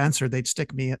great dancer, they'd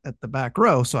stick me at the back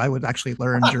row, so I would actually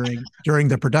learn during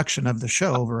the production of the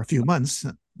show over a few months.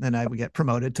 Then I would get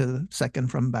promoted to the second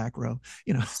from back row.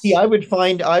 See, I would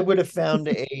have found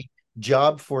a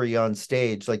job for you on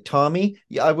stage. Like Tommy,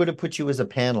 yeah, I would have put you as a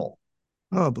panel.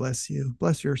 Oh, bless you,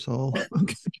 bless your soul.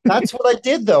 Okay. That's what I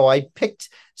did though. I picked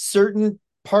certain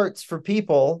parts for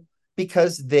people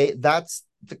because that's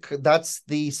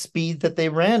the speed that they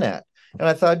ran at. And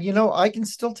I thought, I can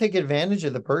still take advantage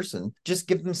of the person. Just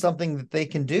give them something that they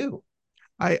can do.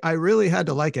 I really had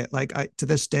to like it. Like, to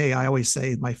this day, I always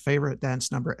say my favorite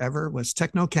dance number ever was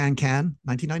Techno Can Can,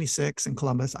 1996 in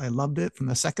Columbus. I loved it from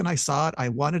the second I saw it. I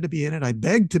wanted to be in it. I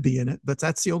begged to be in it, but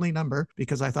that's the only number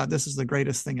because I thought this is the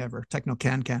greatest thing ever, Techno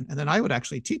Can Can. And then I would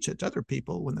actually teach it to other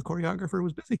people when the choreographer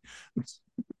was busy.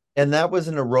 And that was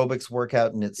an aerobics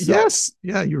workout in itself. Yes,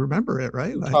 yeah, you remember it,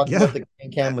 right? We Like, talked yeah, about the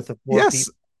can with the four yes,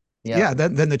 people. Yeah. yeah.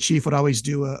 Then the chief would always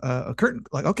do a curtain,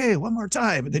 like, okay, one more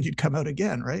time, and then you'd come out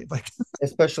again, right? Like,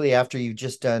 Especially after you've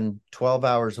just done 12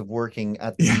 hours of working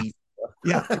at yeah, the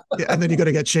yeah, yeah. And then you got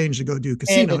to get changed to go do and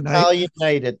casino night. Italian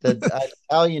night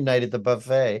at the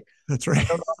buffet. That's I right.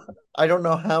 don't I don't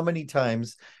know how many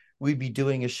times we'd be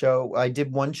doing a show. I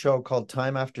did one show called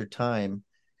Time After Time,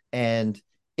 and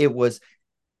it was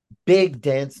big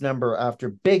dance number after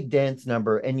big dance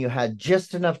number, and you had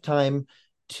just enough time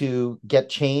to get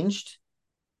changed.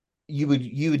 You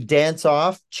would dance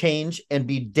off, change, and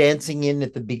be dancing in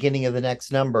at the beginning of the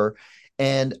next number.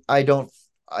 And I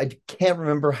can't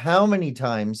remember how many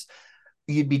times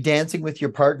you'd be dancing with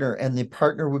your partner, and the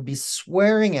partner would be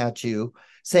swearing at you,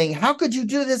 saying, "How could you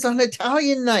do this on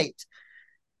Italian night?"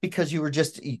 Because you were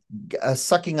just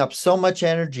sucking up so much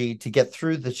energy to get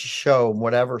through the show,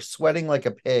 whatever, sweating like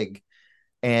a pig.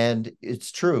 And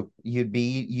it's true. You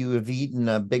have eaten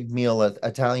a big meal at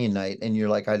Italian night, and you're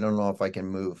like, I don't know if I can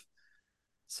move.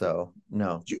 So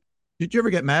no. Did you ever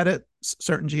get mad at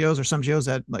certain geos or some geos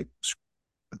that like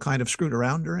kind of screwed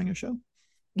around during a show?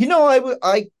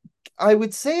 I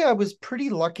would say I was pretty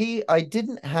lucky. I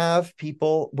didn't have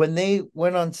people when they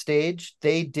went on stage,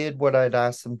 they did what I'd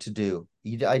asked them to do.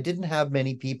 I didn't have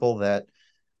many people that,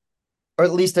 or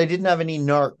at least I didn't have any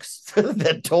narcs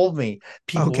that told me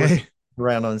people were Okay.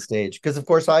 around on stage. Because of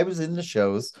course I was in the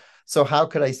shows. So how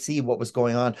could I see what was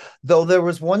going on? Though there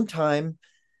was one time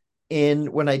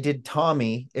in when I did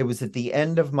Tommy, it was at the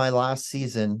end of my last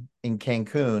season in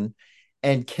Cancun,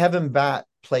 and Kevin Batt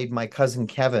played my cousin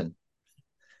Kevin,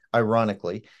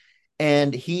 ironically.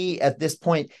 And at this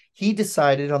point, he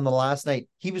decided on the last night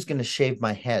he was going to shave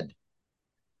my head.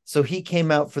 So he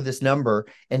came out for this number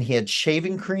and he had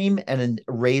shaving cream and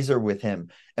a razor with him.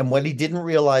 And what he didn't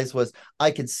realize was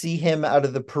I could see him out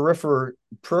of the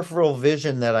peripheral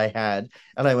vision that I had.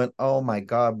 And I went, oh my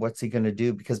God, what's he going to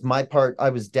do? Because my part, I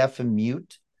was deaf and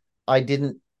mute. I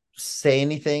didn't say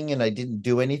anything and I didn't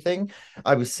do anything.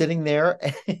 I was sitting there.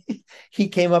 And he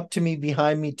came up to me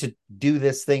behind me to do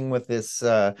this thing with this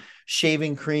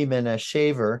shaving cream and a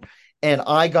shaver. And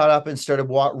I got up and started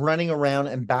running around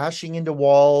and bashing into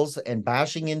walls and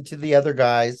bashing into the other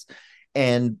guys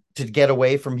and to get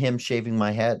away from him shaving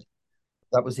my head.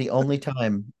 That was the only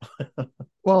time.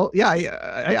 Well, yeah,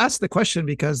 I asked the question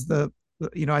because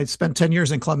I spent 10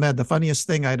 years in Club Med. The funniest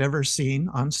thing I'd ever seen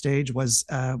on stage was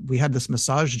we had this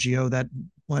massage geo that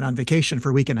went on vacation for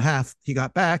a week and a half. He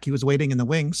got back. He was waiting in the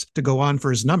wings to go on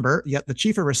for his number. Yet the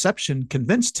chief of reception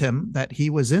convinced him that he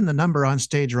was in the number on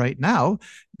stage right now.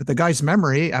 But the guy's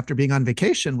memory after being on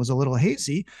vacation was a little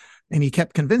hazy. And he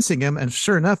kept convincing him. And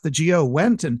sure enough, the GO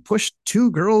went and pushed two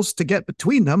girls to get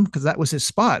between them because that was his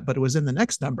spot, but it was in the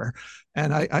next number.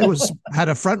 And I was had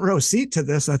a front row seat to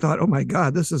this. I thought, oh my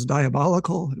God, this is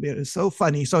diabolical. It is so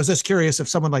funny. So I was just curious if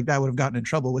someone like that would have gotten in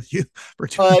trouble with you for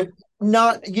Uh,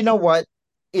 Not, you know what?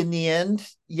 In the end,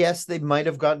 yes, they might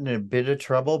have gotten in a bit of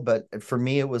trouble, but for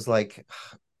me, it was like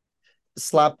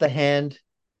slap the hand,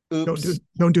 oops,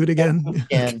 don't do it again.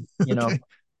 and Okay.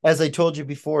 as I told you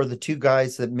before, the two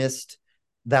guys that missed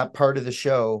that part of the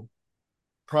show,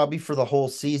 probably for the whole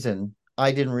season,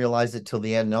 I didn't realize it till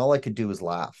the end. And all I could do was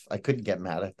laugh. I couldn't get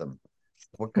mad at them.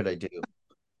 What could I do?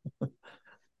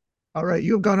 All right.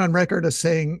 You have gone on record as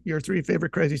saying your three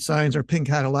favorite crazy signs are Pink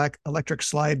Cadillac, Electric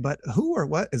Slide, but who or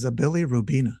what is a Billy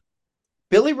Rubina?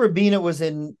 Billy Rubina was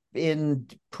in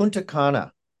Punta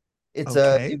Cana.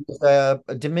 Okay. It was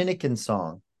a Dominican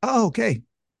song. Oh, okay.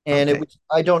 And it Okay. was,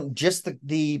 I don't, just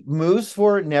the moves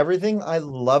for it and everything, I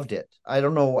loved it. I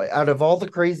don't know, out of all the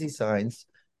crazy signs,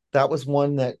 that was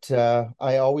one that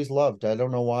I always loved. I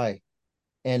don't know why.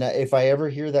 And if I ever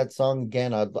hear that song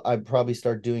again, I'd probably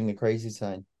start doing the crazy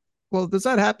sign. Well, does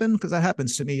that happen? Because that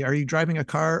happens to me. Are you driving a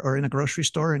car or in a grocery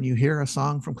store and you hear a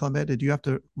song from Club Med? Did you have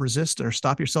to resist or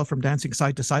stop yourself from dancing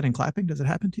side to side and clapping? Does it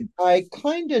happen to you? I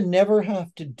kind of never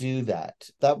have to do that.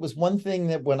 That was one thing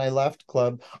that when I left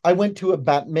club, I went to a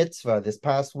bat mitzvah this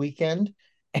past weekend,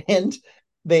 and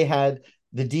they had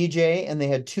the DJ and they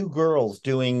had two girls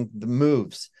doing the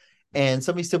moves. And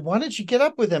somebody said, "Why don't you get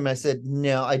up with them?" I said,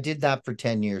 "No, I did that for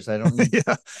 10 years. I don't need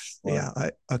Yeah. more." Yeah.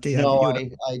 Okay. Yeah. No, You would,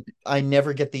 do I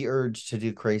never get the urge to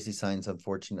do crazy signs,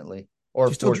 unfortunately, or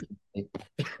you still, fortunately.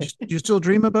 do you still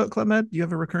dream about Club Med? Do you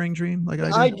have a recurring dream like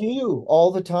I I do? do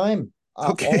all the time,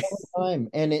 Okay. all the time,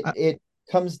 and it Uh, it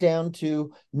comes down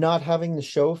to not having the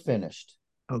show finished.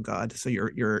 oh God. So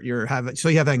you're having, so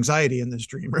you have anxiety in this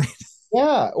dream, right?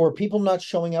 Yeah, or people not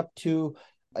showing up to.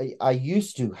 I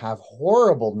used to have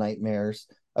horrible nightmares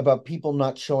about people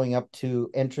not showing up to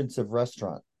entrance of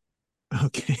restaurant.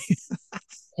 Okay.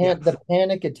 Yeah. And the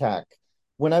panic attack.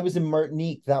 When I was in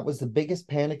Martinique, that was the biggest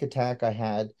panic attack I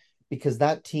had because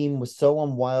that team was so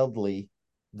unwildly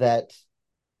that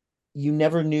you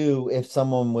never knew if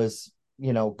someone was,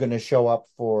 going to show up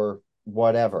for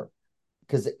whatever,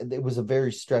 because it was a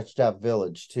very stretched out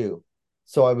village too.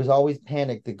 So I was always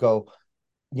panicked to go,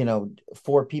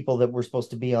 four people that were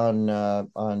supposed to be on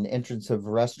entrance of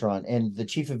restaurant, and the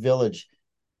chief of village,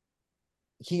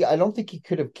 I don't think he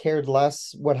could have cared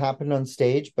less what happened on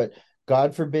stage, but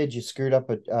God forbid you screwed up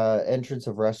a entrance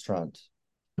of restaurant,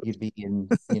 you'd be in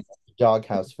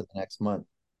doghouse for the next month.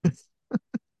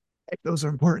 Those are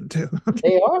important too. Okay.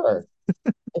 They are.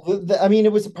 I mean,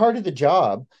 it was a part of the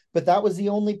job, but that was the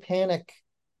only panic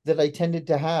that I tended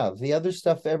to have. The other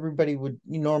stuff, everybody would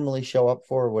normally show up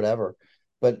for or whatever,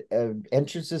 but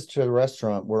entrances to the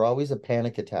restaurant were always a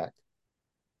panic attack.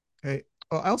 Okay.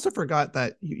 Well, I also forgot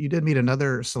that you did meet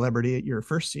another celebrity at your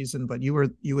first season, but you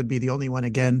would be the only one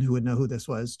again who would know who this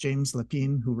was, James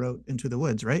Lapine, who wrote Into the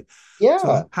Woods, right? So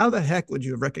Yeah, how the heck would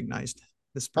you have recognized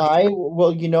this person?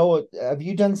 well, have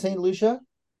you done St. Lucia?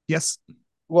 Yes.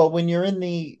 Well, when you're in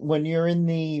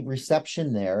the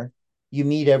reception there, you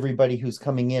meet everybody who's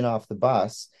coming in off the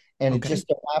bus, and it Okay. just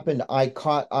so happened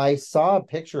I saw a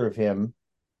picture of him.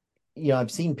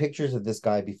 I've seen pictures of this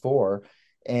guy before,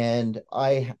 and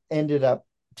I ended up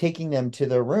taking them to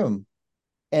their room,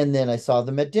 and then I saw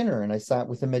them at dinner, and I sat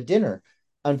with them at dinner.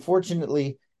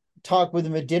 Unfortunately, talked with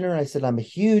him at dinner, and I said I'm a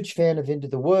huge fan of Into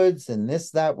the Woods and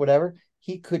this, that, whatever.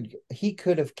 He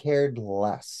could have cared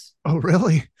less. Oh,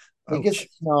 really? Ouch.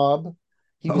 Biggest snob.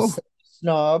 He was Oh, such a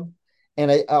snob.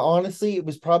 And I honestly, it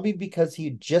was probably because he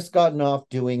had just gotten off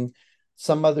doing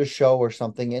some other show or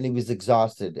something, and he was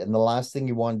exhausted. And the last thing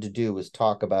he wanted to do was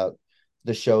talk about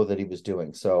the show that he was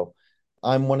doing. So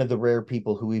I'm one of the rare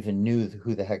people who even knew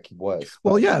who the heck he was.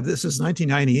 well, But yeah, this is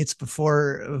 1990. It's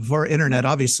before internet,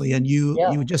 obviously, and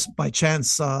yeah, you just by chance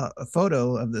saw a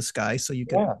photo of this guy, so you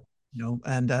could, yeah.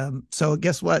 and so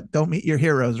guess what? Don't meet your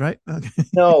heroes, right? Okay.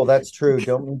 No, that's true.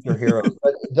 Don't meet your heroes.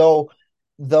 But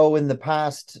though in the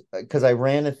past, because I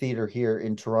ran a theater here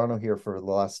in Toronto here for the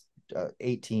last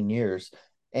 18 years,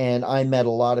 and I met a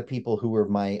lot of people who were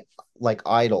my like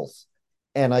idols.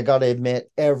 And I got to admit,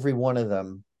 every one of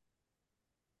them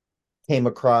came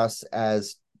across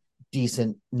as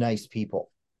decent, nice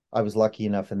people. I was lucky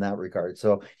enough in that regard.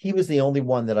 So he was the only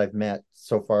one that I've met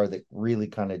so far that really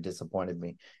kind of disappointed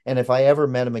me. And if I ever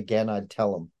met him again, I'd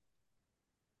tell him,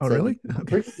 Oh, say, really? Okay.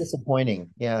 pretty disappointing.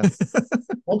 Yeah.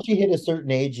 Once you hit a certain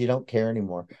age, you don't care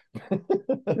anymore.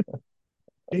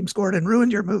 James Gordon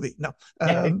ruined your movie. No.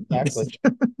 Yeah, exactly.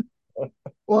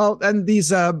 Well, and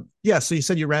these, yeah. So you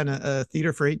said you ran a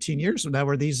theater for 18 years. So now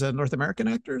were these North American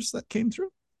actors that came through?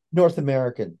 North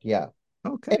American, yeah.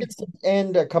 And Okay. it's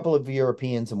and a couple of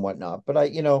Europeans and whatnot.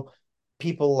 But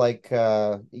people like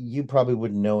you probably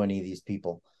wouldn't know any of these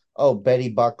people. Oh, Betty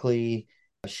Buckley,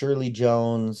 Shirley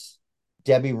Jones,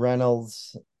 Debbie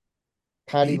Reynolds,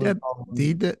 Patty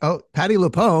LuPone. Patty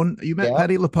LuPone. You met Yeah.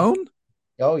 Patty LuPone?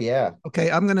 Oh yeah. Okay,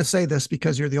 I'm going to say this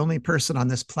because you're the only person on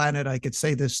this planet I could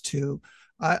say this to.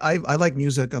 I like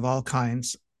music of all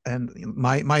kinds, and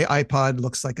my iPod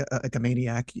looks like a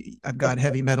maniac. I've got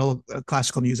heavy metal,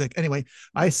 classical music. Anyway,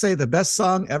 I say the best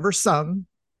song ever sung,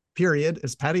 period,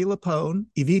 is Patti LuPone,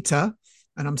 Evita,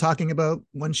 and I'm talking about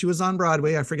when she was on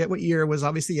Broadway. I forget what year, it was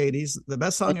obviously 80s. The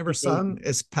best song ever sung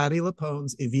is Patti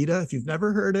LuPone's Evita. If you've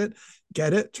never heard it,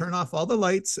 get it, turn off all the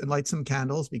lights and light some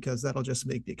candles because that'll just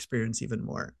make the experience even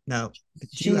more. Now,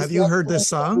 have you heard this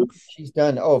song? She's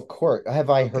done. Oh, of course. Have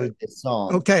I Okay. heard this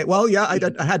song? Okay. Well, yeah,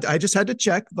 I just had to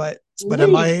check, but am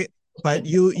Really? I? But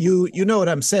you know what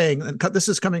I'm saying, and this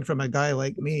is coming from a guy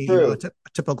like me, True. a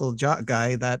typical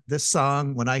guy. That this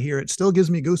song, when I hear it, still gives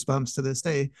me goosebumps to this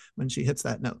day when she hits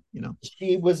that note.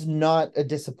 She was not a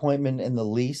disappointment in the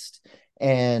least,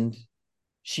 and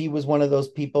she was one of those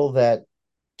people that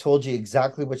told you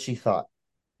exactly what she thought.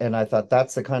 And I thought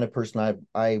that's the kind of person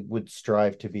I would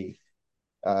strive to be.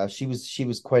 She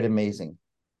was quite amazing,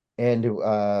 and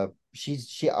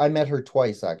she I met her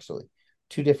twice actually,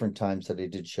 two different times that I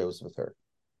did shows with her.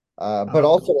 But Oh,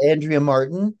 also Andrea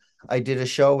Martin. I did a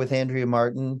show with Andrea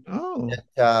Martin. oh,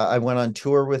 I went on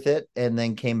tour with it and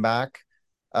then came back.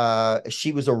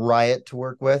 She was a riot to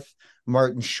work with.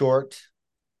 Martin Short.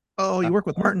 oh! Uh, You work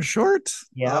with Martin Short? Oh,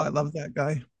 yeah, I love that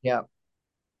guy. yeah,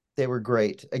 they were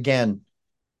great. Again,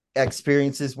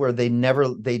 experiences where they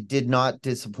did not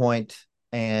disappoint,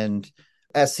 and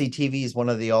SCTV is one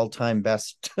of the all-time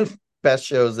best best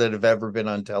shows that have ever been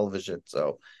on television.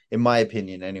 So, in my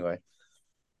opinion, anyway.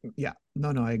 Yeah,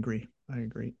 no, I agree. I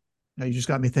agree. Now you just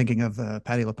got me thinking of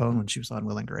Patti LuPone when she was on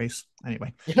Will and Grace.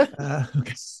 Anyway,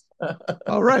 okay.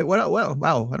 All right. Well,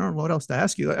 wow. I don't know what else to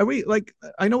ask you. Are we like?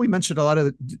 I know we mentioned a lot of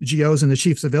the GOs and the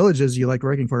chiefs of villages you like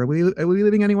working for. Are we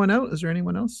leaving anyone out? Is there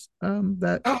anyone else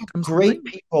that comes to Great mind?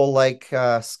 people like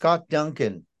Scott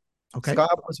Duncan. Okay.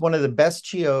 Scott was one of the best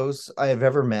GOs I have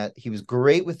ever met. He was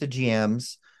great with the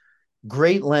GMs,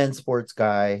 great land sports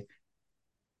guy,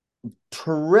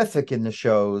 terrific in the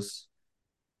shows.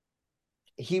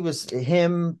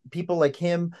 People like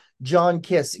him. John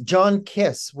Kiss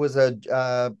was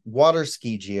a water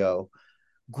ski GO.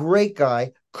 Great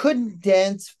guy. Couldn't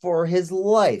dance for his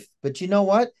life. But you know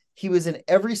what? He was in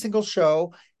every single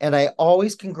show. And I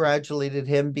always congratulated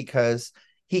him because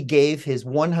he gave his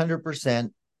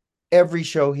 100% every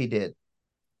show he did.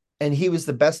 And he was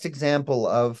the best example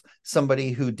of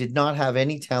somebody who did not have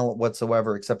any talent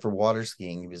whatsoever except for water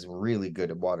skiing. He was really good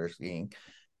at water skiing,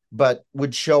 but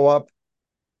would show up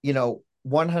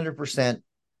 100%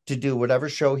 to do whatever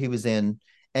show he was in.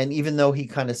 And even though he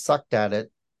kind of sucked at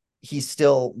it, he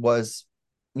still was,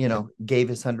 gave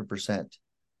his 100%.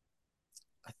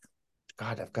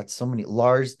 God, I've got so many.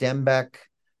 Lars Dembeck,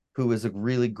 who was a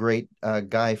really great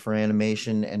guy for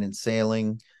animation and in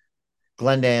sailing.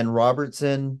 Glendan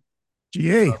Robertson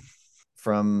GA.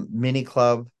 from Mini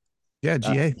Club. Yeah, Uh,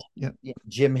 GA. Yeah.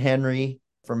 Jim Henry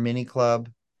from Mini Club.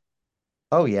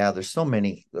 Oh yeah, there's so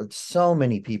many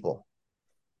people.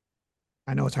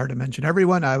 I know it's hard to mention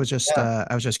everyone. Yeah. I was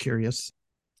just curious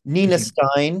Nina because you.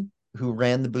 Stein, who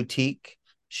ran the boutique.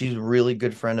 She's a really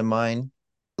good friend of mine.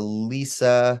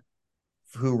 Lisa,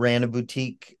 who ran a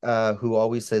boutique, who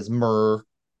always says Mur.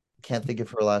 Can't think of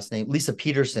her last name. Lisa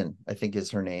Peterson, I think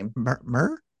is her name.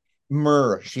 Mur?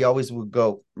 Mur. She always would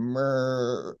go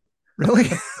Mur. Really?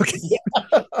 Okay.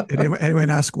 Yeah. Did anyone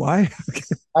ask why? Okay.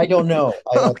 I don't know.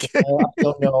 Okay. I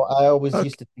don't know. I always Okay.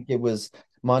 used to think it was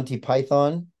Monty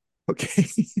Python. Okay.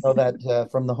 Know that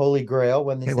from the Holy Grail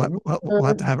when they Okay.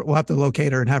 say We'll have to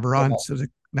locate her and have her yeah. on. So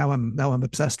now I'm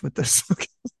obsessed with this. Okay.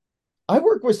 I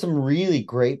work with some really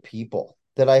great people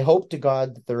that I hope to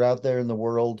God that they're out there in the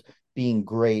world being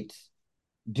great,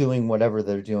 doing whatever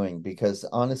they're doing, because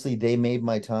honestly, they made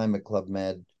my time at Club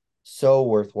Med so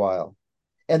worthwhile.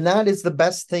 And that is the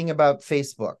best thing about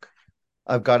Facebook,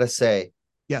 I've got to say.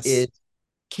 Yes. It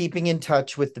keeping in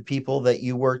touch with the people that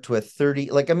you worked with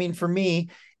 30, like, I mean, for me,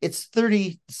 it's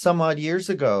 30 some odd years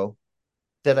ago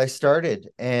that I started,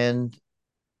 and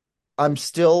I'm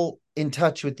still in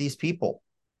touch with these people.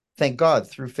 Thank God,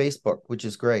 through Facebook, which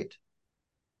is great.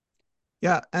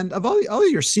 Yeah, and of all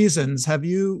your seasons, have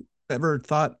you ever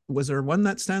thought, was there one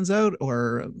that stands out,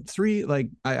 or three? Like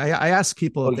I ask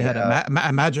people Oh if they had yeah.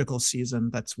 a magical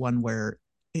season. That's one where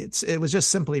it was just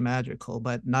simply magical,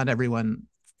 but not everyone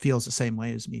feels the same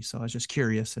way as me. So I was just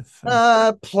curious if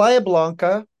Playa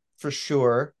Blanca for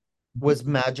sure was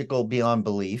magical beyond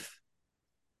belief.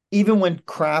 Even when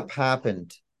crap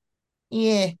happened,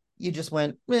 yeah, you just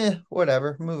went,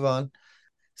 whatever, move on.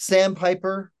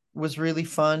 Sandpiper was really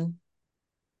fun.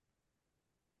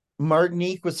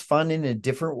 Martinique was fun in a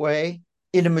different way,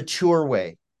 in a mature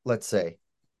way, let's say.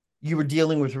 You were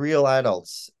dealing with real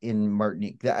adults in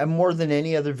Martinique. More than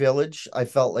any other village, I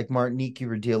felt like Martinique, you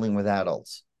were dealing with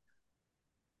adults.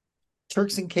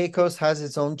 Turks and Caicos has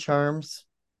its own charms.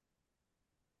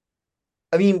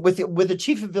 I mean, with a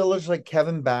chief of village like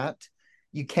Kevin Batt,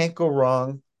 you can't go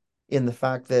wrong in the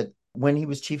fact that when he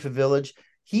was chief of village,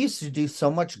 he used to do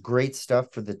so much great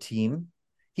stuff for the team.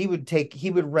 He would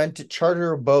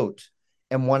charter a boat,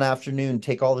 and one afternoon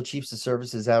take all the chiefs of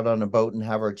services out on a boat and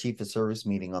have our chief of service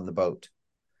meeting on the boat.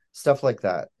 Stuff like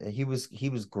that. He was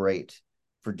great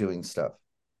for doing stuff.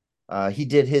 He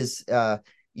did his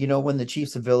when the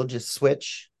chiefs of villages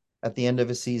switch at the end of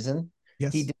a season, he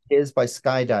yes, did his by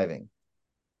skydiving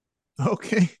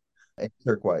okay. at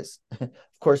Turquoise. Of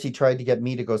course, he tried to get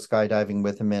me to go skydiving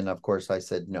with him, and of course, I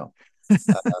said no.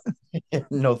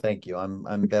 No, thank you.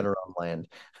 I'm better on land.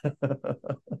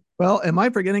 Well, am I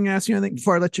forgetting to ask you anything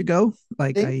before I let you go?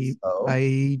 Like Think so.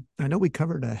 I know we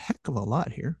covered a heck of a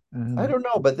lot here. I don't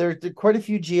know, but there quite a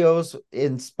few geos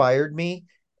inspired me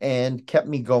and kept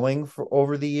me going for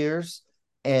over the years.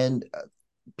 And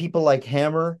people like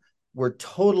Hammer were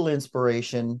total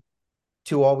inspiration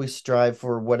to always strive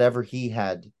for whatever he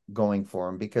had going for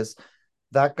him, because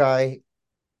that guy,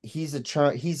 he's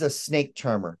a snake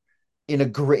charmer in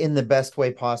the best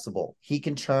way possible. He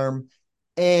can charm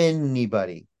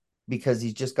anybody because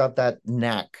he's just got that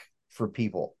knack for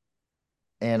people.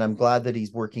 And I'm glad that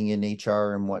he's working in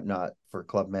HR and whatnot for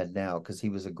Club Med now, because he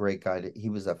was a great guy. He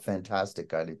was a fantastic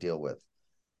guy to deal with.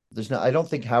 I don't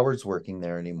think Howard's working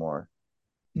there anymore.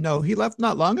 No, he left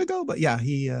not long ago, but yeah,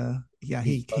 He's finally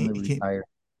he came. retired.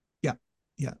 Yeah,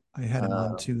 yeah. I had him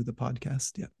on Uh, to the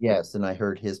podcast. Yeah. yes, and I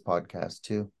heard his podcast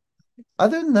too.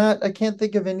 Other than that, I can't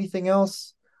think of anything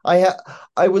else. I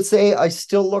would say I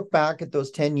still look back at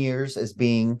those 10 years as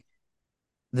being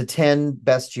the 10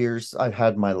 best years I've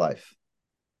had in my life.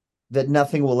 That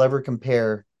nothing will ever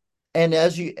compare. And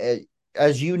as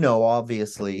you know,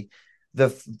 obviously, the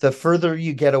further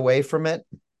you get away from it,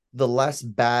 the less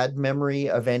bad memory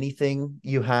of anything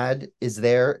you had is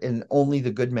there, and only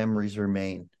the good memories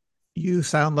remain. You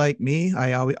sound like me.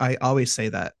 I always say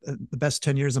that the best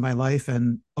 10 years of my life,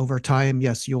 and over time,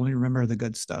 yes, you only remember the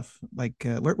good stuff. Like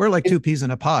we're like It, two peas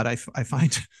in a pod. I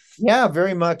find. yeah,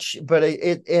 very much. But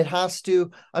it has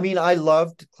to. I mean, I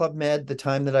loved Club Med the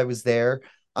time that I was there.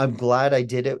 I'm glad I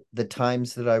did it the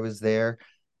times that I was there.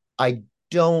 I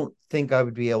don't think I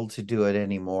would be able to do it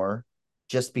anymore,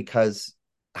 just because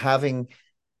having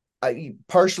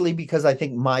partially because I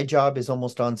think my job is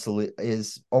almost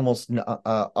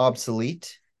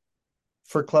obsolete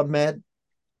for Club Med,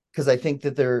 because I think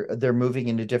that they're moving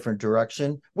in a different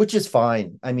direction, which is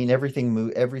fine. I mean,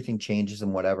 everything changes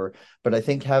and whatever, but I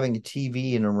think having a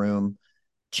TV in a room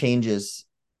changes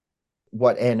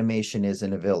what animation is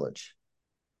in a village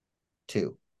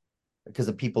too. Because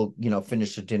the people,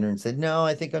 finished their dinner and said, "No,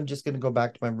 I think I'm just going to go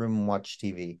back to my room and watch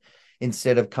TV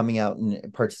instead of coming out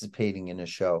and participating in a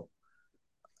show."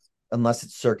 Unless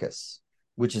it's circus,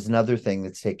 which is another thing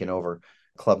that's taken over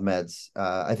Club Meds.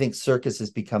 I think circus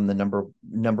has become the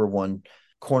number one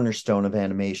cornerstone of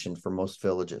animation for most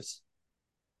villages.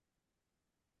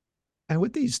 And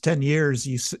with these 10 years,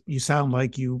 you sound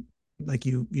like you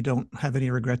don't have any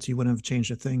regrets. You wouldn't have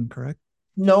changed a thing, correct?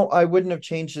 No, I wouldn't have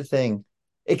changed a thing,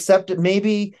 except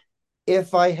maybe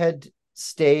if I had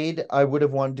stayed, I would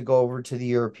have wanted to go over to the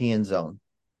European zone.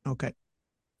 Okay.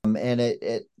 And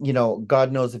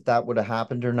God knows if that would have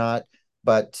happened or not.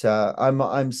 But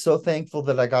I'm so thankful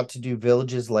that I got to do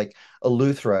villages like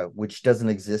Eleuthera, which doesn't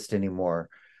exist anymore,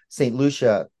 Saint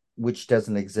Lucia, which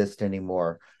doesn't exist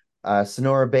anymore,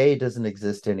 Sonora Bay doesn't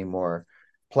exist anymore,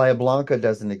 Playa Blanca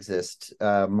doesn't exist,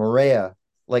 Morea,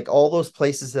 like all those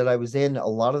places that I was in, a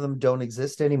lot of them don't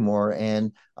exist anymore,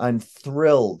 and I'm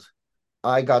thrilled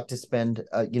I got to spend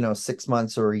 6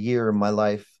 months or a year of my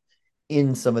life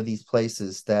in some of these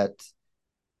places that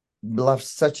left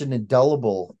such an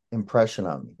indelible impression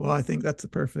on me. Well, I think that's a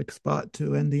perfect spot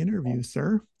to end the interview,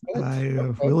 sir. Good. I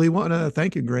Okay. really want to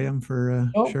thank you, Graham, for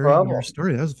No sharing your problem.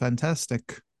 story. That was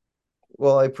fantastic.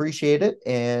 Well, I appreciate it,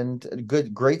 and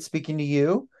great speaking to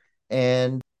you.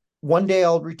 And one day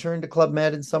I'll return to Club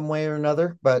Med in some way or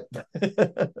another, but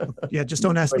Yeah, just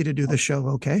don't ask me to do the show,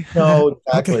 okay? no,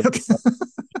 Okay, exactly.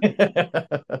 okay.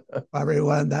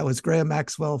 Everyone, that was Graham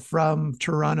Maxwell from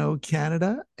Toronto,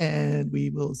 Canada, and we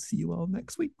will see you all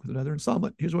next week with another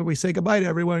installment. Here's where we say goodbye to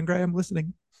everyone. Graham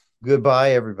listening.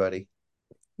 Goodbye, everybody.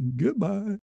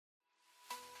 Goodbye.